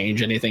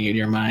change anything in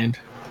your mind?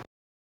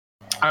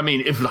 I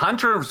mean, if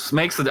Hunters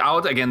makes it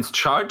out against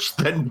Charge,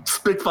 then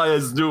Spitfire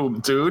is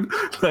doomed, dude.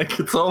 Like,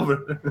 it's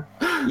over.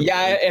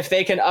 Yeah, if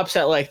they can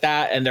upset like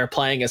that and they're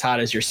playing as hot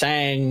as you're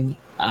saying,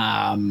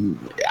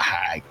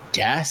 I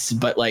guess.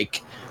 But,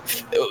 like,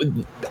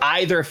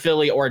 either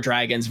Philly or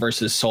Dragons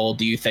versus Seoul,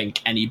 do you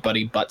think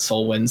anybody but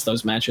Seoul wins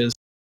those matches?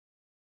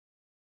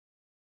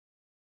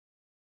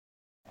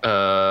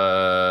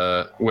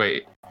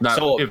 Wait.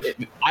 So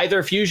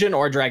either Fusion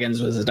or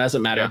Dragons, it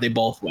doesn't matter. Yeah. They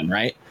both win,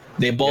 right?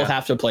 They both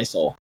have to play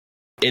Seoul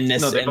in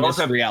this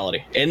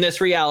reality. In this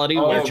reality,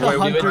 where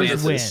Chengdu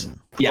advances. Win.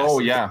 Yes. Oh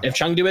yeah. If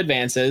Chengdu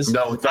advances,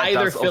 no, that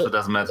also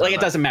doesn't matter. Like it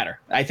doesn't matter.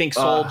 I think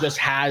Seoul just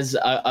has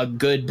a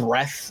good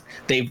breadth.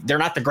 They're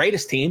not the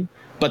greatest team,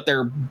 but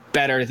they're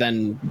better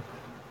than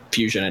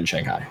Fusion and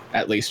Shanghai,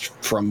 at least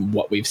from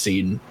what we've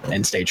seen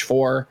in Stage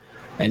 4,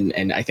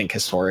 and I think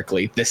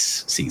historically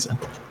this season.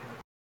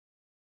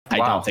 I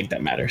don't think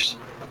that matters.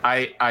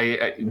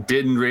 I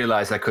didn't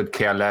realize I could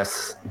care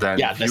less than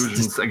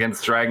Fusions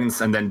against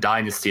Dragons and then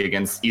Dynasty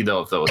against either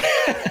of those.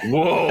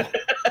 Whoa.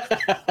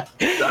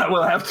 I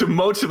will have to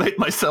motivate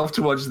myself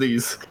to watch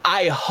these.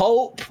 I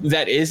hope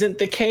that isn't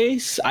the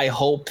case. I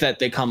hope that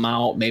they come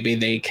out. Maybe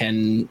they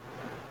can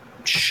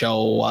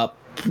show up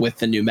with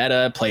the new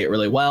meta, play it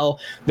really well.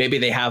 Maybe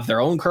they have their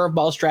own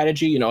curveball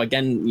strategy.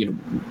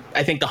 Again,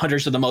 I think the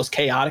Hunters are the most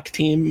chaotic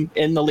team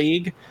in the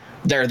league.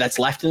 That's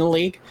left in the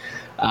league.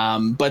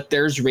 But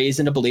there's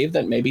reason to believe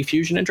that maybe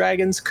Fusion and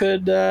Dragons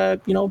could,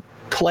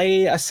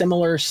 play a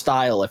similar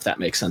style, if that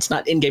makes sense.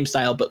 Not in-game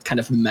style, but kind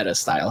of meta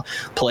style.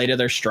 Play to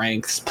their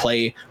strengths,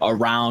 play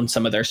around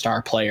some of their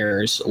star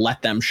players,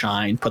 let them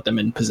shine, put them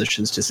in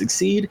positions to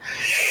succeed.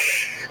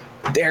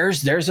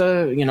 There's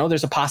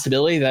a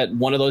possibility that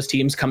one of those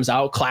teams comes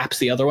out, claps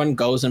the other one,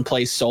 goes and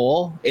plays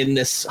Seoul in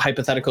this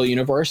hypothetical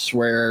universe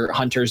where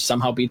Hunters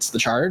somehow beats the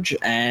Charge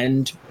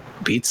and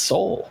beats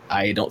Seoul.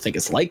 I don't think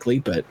it's likely,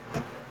 but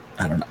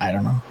I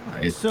don't know.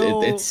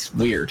 It's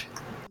weird.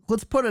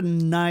 Let's put a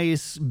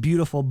nice,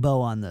 beautiful bow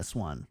on this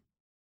one.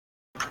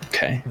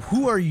 Okay.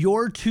 Who are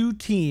your two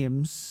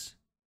teams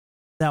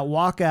that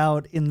walk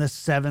out in the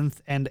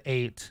 7th and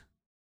 8th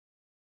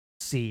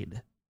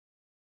seed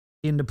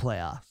into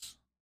playoffs?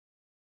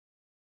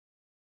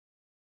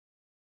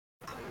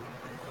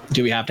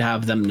 Do we have to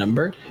have them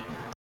numbered?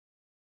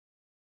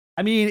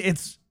 I mean,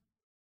 it's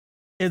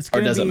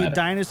going to be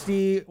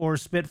Dynasty or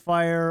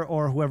Spitfire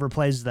or whoever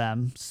plays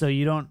them. So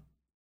you don't.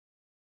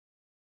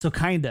 So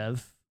kind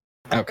of.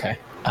 Okay.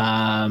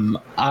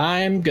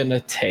 I'm gonna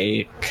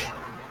take.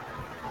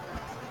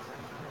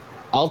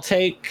 I'll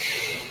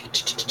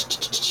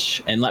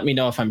take. And let me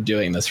know if I'm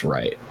doing this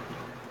right.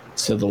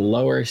 So the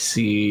lower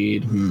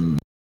seed.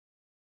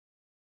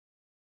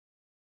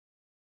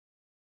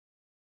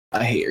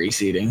 I hate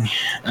reseeding.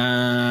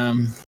 I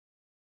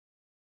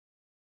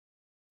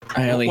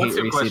only hate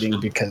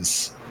reseeding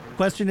because.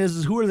 Question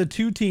is who are the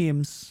two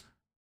teams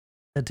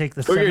that take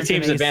the? Who are your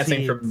teams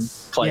advancing from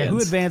play-ins? Yeah, who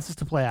advances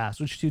to playoffs?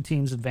 Which two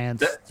teams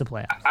advance to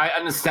playoffs? I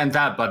understand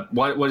that, but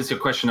what is your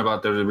question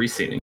about the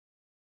reseeding?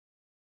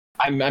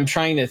 I'm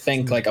trying to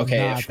think like,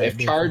 okay, if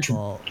Charge,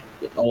 well,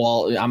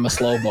 I'm a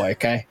slow boy,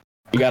 okay?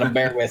 You got to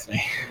bear with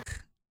me.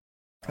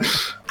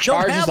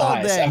 Charge is the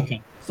highest.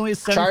 Okay. It's only a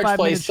Charge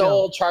plays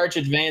Seoul. Charge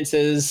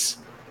advances.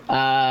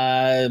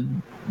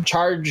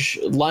 Charge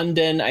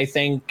London, I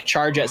think.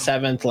 Charge at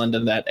 7th,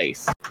 London at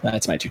 8th.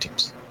 That's my two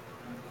teams.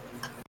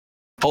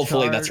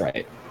 Hopefully that's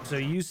right. So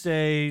you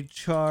say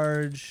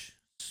Charge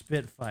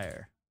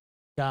Spitfire.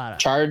 Got it.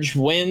 Charge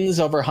wins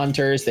over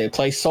Hunters. They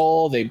play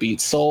Seoul. They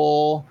beat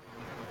Seoul.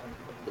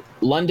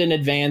 London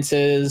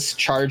advances.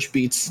 Charge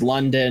beats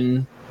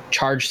London.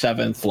 Charge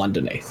 7th.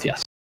 London 8th.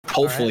 Yes.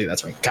 Hopefully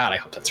that's right. God, I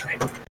hope that's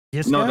right.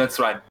 Yes, no, that's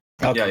right.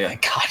 Okay, yeah.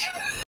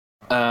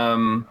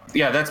 God.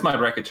 Yeah, that's my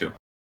bracket too.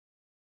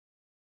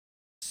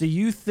 So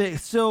you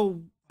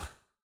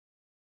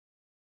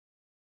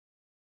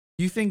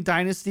think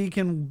Dynasty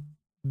can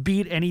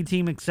beat any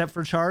team except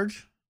for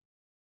Charge?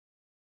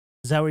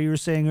 Is that what you were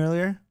saying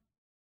earlier?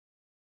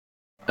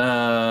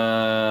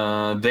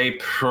 They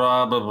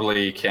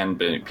probably can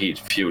beat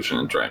Fusion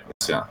and Dragons,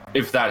 yeah.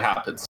 If that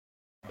happens.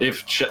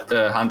 If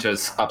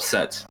Hunters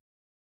upset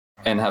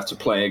and have to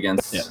play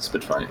against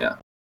Spitfire, yeah.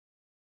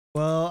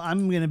 Well,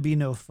 I'm gonna be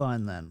no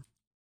fun then.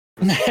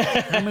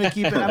 I'm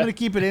gonna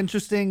keep it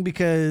interesting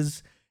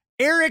because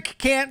Eric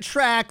can't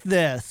track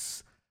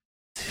this.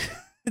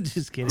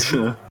 Just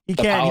kidding. He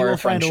can't. He will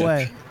find a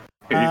way.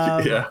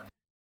 Yeah.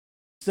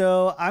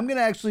 So I'm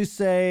gonna actually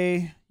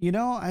say,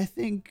 I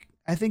think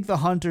the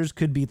Hunters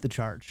could beat the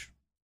Charge.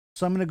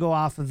 So I'm gonna go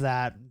off of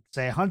that.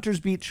 Say Hunters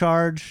beat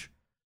Charge.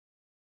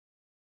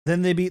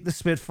 Then they beat the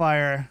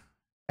Spitfire,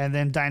 and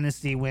then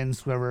Dynasty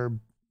wins whoever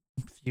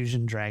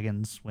Fusion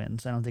Dragons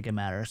wins. I don't think it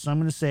matters. So I'm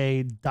gonna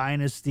say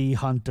Dynasty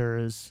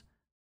Hunters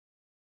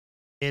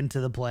into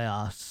the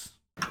playoffs.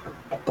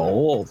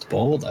 Bold.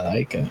 I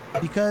like it.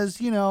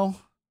 Because, I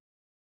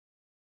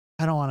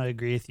don't want to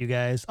agree with you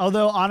guys.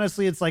 Although,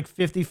 honestly, it's like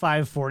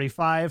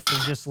 55-45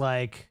 for just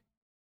like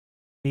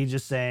me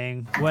just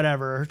saying,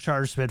 whatever,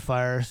 Charge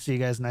Spitfire. See you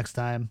guys next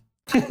time.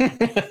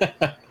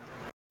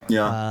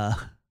 Yeah.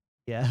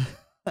 Yeah,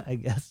 I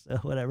guess so.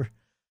 Whatever.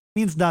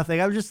 Means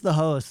nothing. I'm just the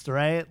host,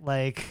 right?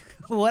 Like,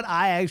 what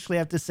I actually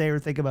have to say or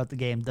think about the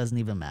game doesn't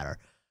even matter.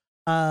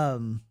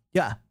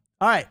 Yeah.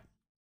 All right.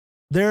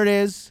 there it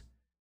is.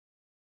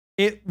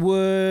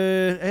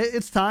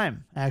 It's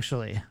time,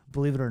 actually,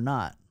 believe it or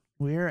not.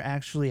 We're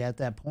actually at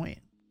that point.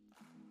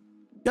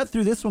 Got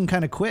through this one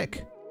kind of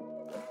quick.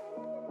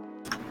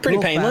 Pretty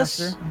painless.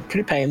 Faster.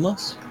 Pretty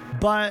painless.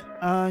 But,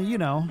 you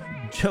know,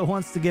 Joe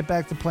wants to get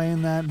back to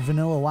playing that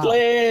vanilla WoW.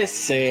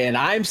 Listen,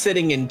 I'm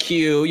sitting in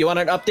queue. You want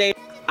an update?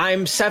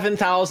 I'm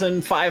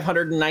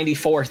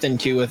 7,594th in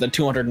queue with a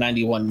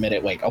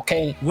 291-minute wait.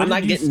 Okay, When I'm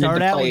not did you getting start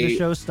into at play when the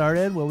show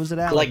started? What was it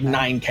at? like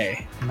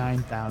 9K.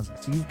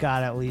 9,000. So you've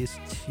got at least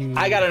 2.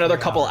 I got another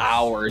couple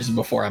hours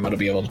before I'm going to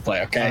be able to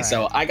play. Okay, All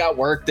so right. I got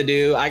work to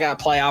do. I got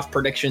playoff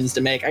predictions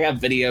to make. I got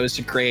videos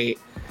to create.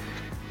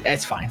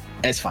 It's fine.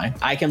 It's fine.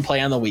 I can play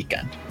on the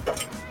weekend.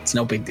 It's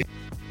no big deal.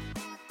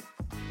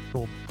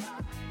 Cool.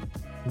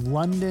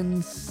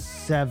 London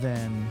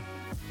 7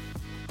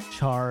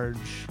 charge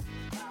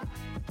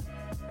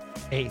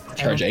 8. I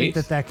Charge don't 8?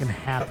 think that can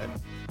happen.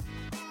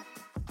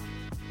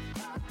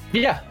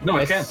 Yeah, No,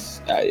 I can.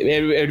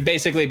 It would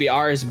basically be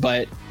ours,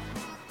 but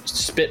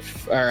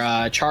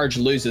Charge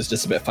loses to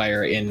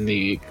Spitfire in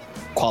the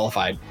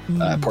qualified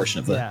portion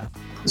of the. Yeah.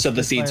 So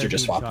the seeds Fire are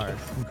just through swapped. charge.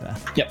 Okay.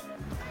 Yep.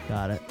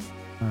 Got it.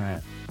 All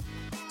right.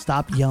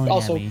 Stop yelling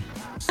Also- at me.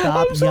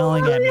 Stop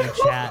yelling at me,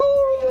 chat.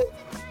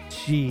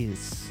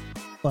 Jeez.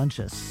 Bunch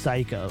of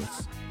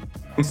psychos.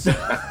 So,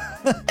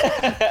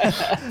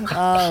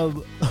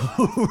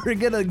 we're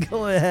gonna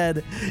go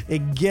ahead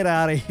and get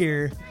out of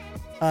here.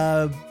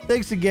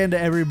 Thanks again to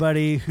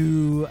everybody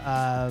who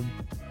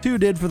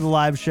tuned in for the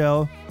live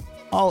show.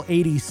 All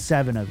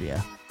 87 of you.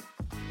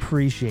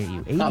 Appreciate you.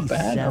 87. Not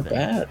bad. Not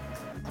bad.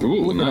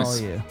 Ooh, Look at all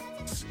nice. you.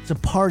 It's a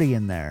party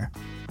in there.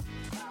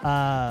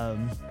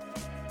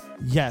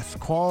 Yes,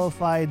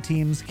 qualified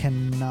teams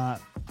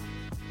cannot.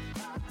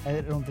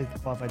 I don't think the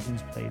qualified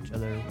teams play each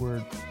other.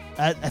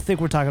 I think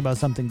we're talking about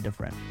something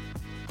different.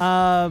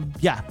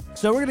 Yeah.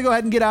 So we're gonna go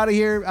ahead and get out of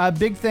here.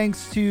 Big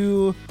thanks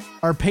to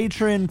our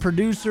patron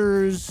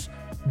producers,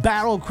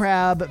 Battle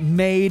Crab,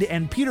 Made,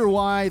 and Peter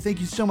Y. Thank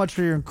you so much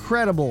for your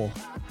incredible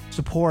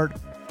support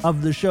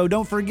of the show.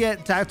 Don't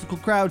forget Tactical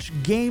Crouch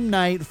game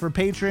night for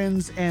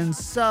patrons and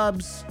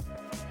subs.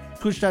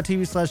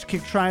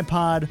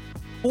 Twitch.tv/KickTripod,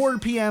 4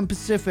 p.m.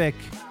 Pacific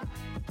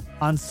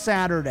on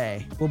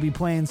Saturday. We'll be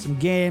playing some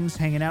games,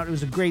 hanging out. It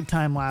was a great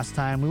time last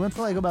time. We went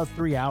for like about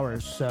 3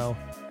 hours, so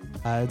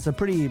it's a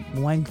pretty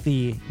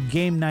lengthy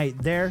game night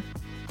there.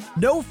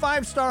 No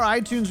 5-star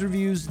iTunes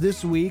reviews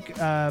this week,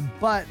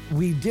 but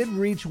we did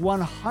reach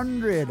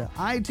 100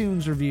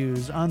 iTunes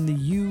reviews on the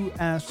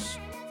US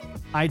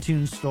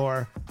iTunes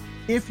store.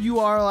 If you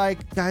are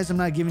like, guys, I'm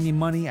not giving you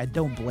money, I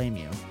don't blame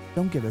you.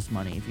 Don't give us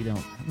money if you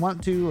don't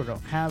want to or don't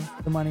have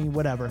the money,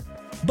 whatever.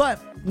 But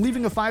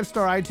leaving a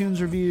 5-star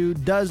iTunes review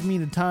does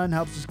mean a ton,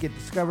 helps us get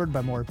discovered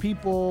by more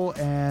people,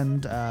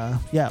 and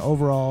yeah,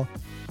 overall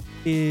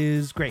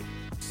is great.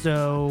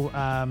 So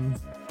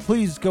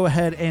please go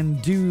ahead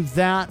and do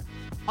that.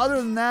 Other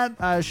than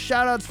that,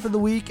 shout outs for the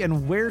week,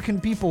 and where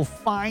can people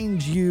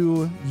find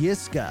you,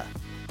 Yiska?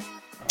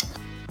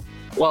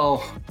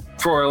 Well,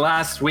 for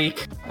last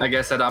week, I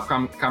guess at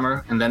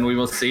Upcomer, and then we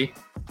will see.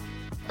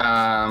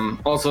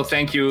 Also,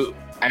 thank you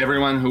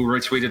everyone who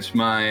retweeted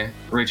my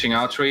reaching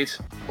out tweet.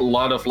 A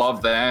lot of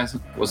love there.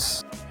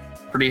 Was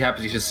pretty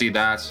happy to see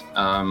that.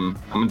 I'm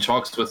in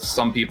talks with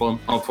some people.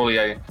 Hopefully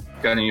I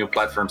get a new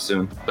platform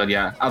soon. But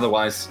yeah,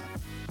 otherwise,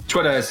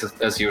 Twitter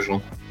as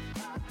usual.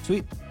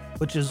 Sweet.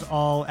 Which is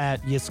all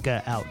at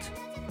Yiska out.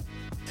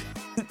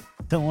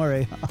 Don't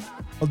worry.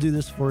 I'll do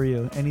this for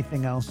you.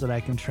 Anything else that I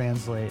can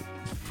translate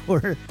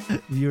for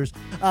viewers.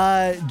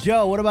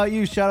 Joe, what about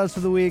you? Shout outs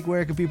for the week.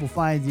 Where can people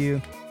find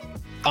you?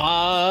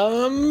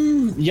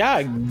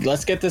 Yeah,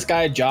 let's get this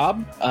guy a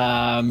job.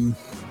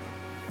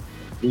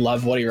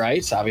 Love what he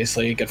writes.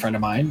 Obviously, a good friend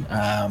of mine.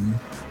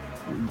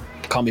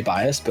 Call me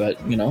biased,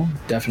 but you know,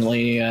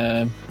 definitely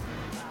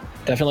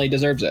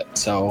deserves it.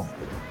 So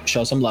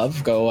show some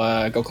love.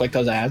 Go click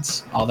those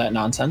ads. All that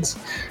nonsense.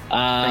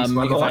 Thanks,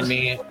 You can find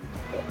me.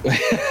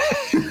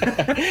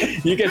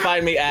 You can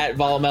find me at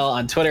Volamel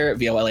on Twitter,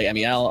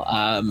 VOLAMEL.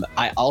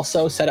 I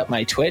also set up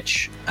my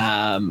Twitch.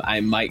 I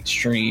might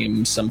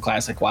stream some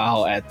classic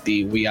WoW at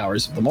the wee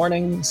hours of the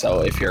morning. So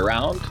if you're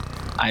around,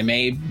 I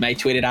may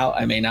tweet it out.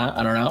 I may not.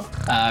 I don't know.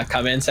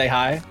 Come in, say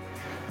hi.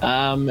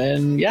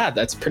 And yeah,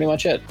 that's pretty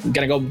much it. I'm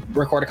gonna go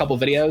record a couple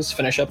videos,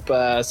 finish up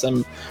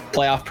some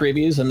playoff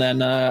previews, and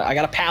then I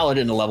got a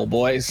paladin to level,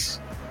 boys.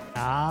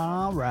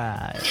 All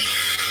right.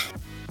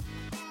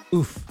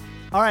 Oof.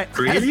 All right.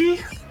 Really?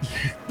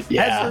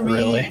 Yeah, As for me,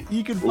 really.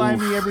 you can find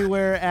me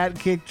everywhere at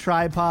Kick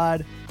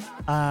Tripod.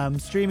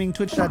 Streaming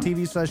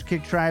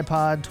twitch.tv/Kick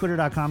Tripod,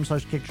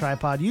 twitter.com/Kick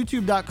Tripod,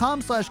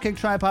 youtube.com/Kick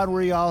Tripod,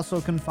 where you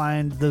also can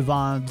find the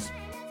VODs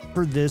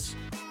for this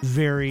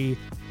very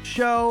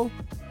show.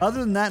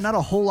 Other than that, not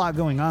a whole lot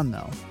going on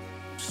though.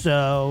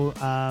 So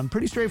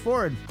pretty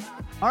straightforward.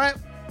 All right.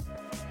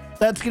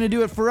 That's going to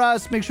do it for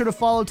us. Make sure to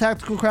follow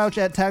Tactical Crouch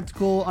at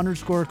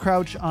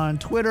tactical_crouch on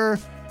Twitter.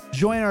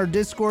 Join our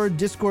Discord,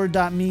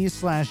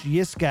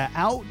 discord.me/Yiska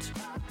out.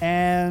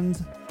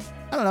 And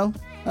I don't know,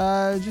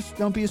 just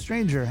don't be a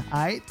stranger. All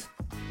right.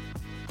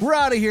 We're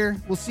out of here.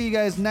 We'll see you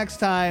guys next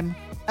time.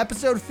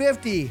 Episode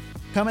 50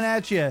 coming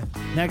at you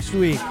next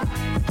week.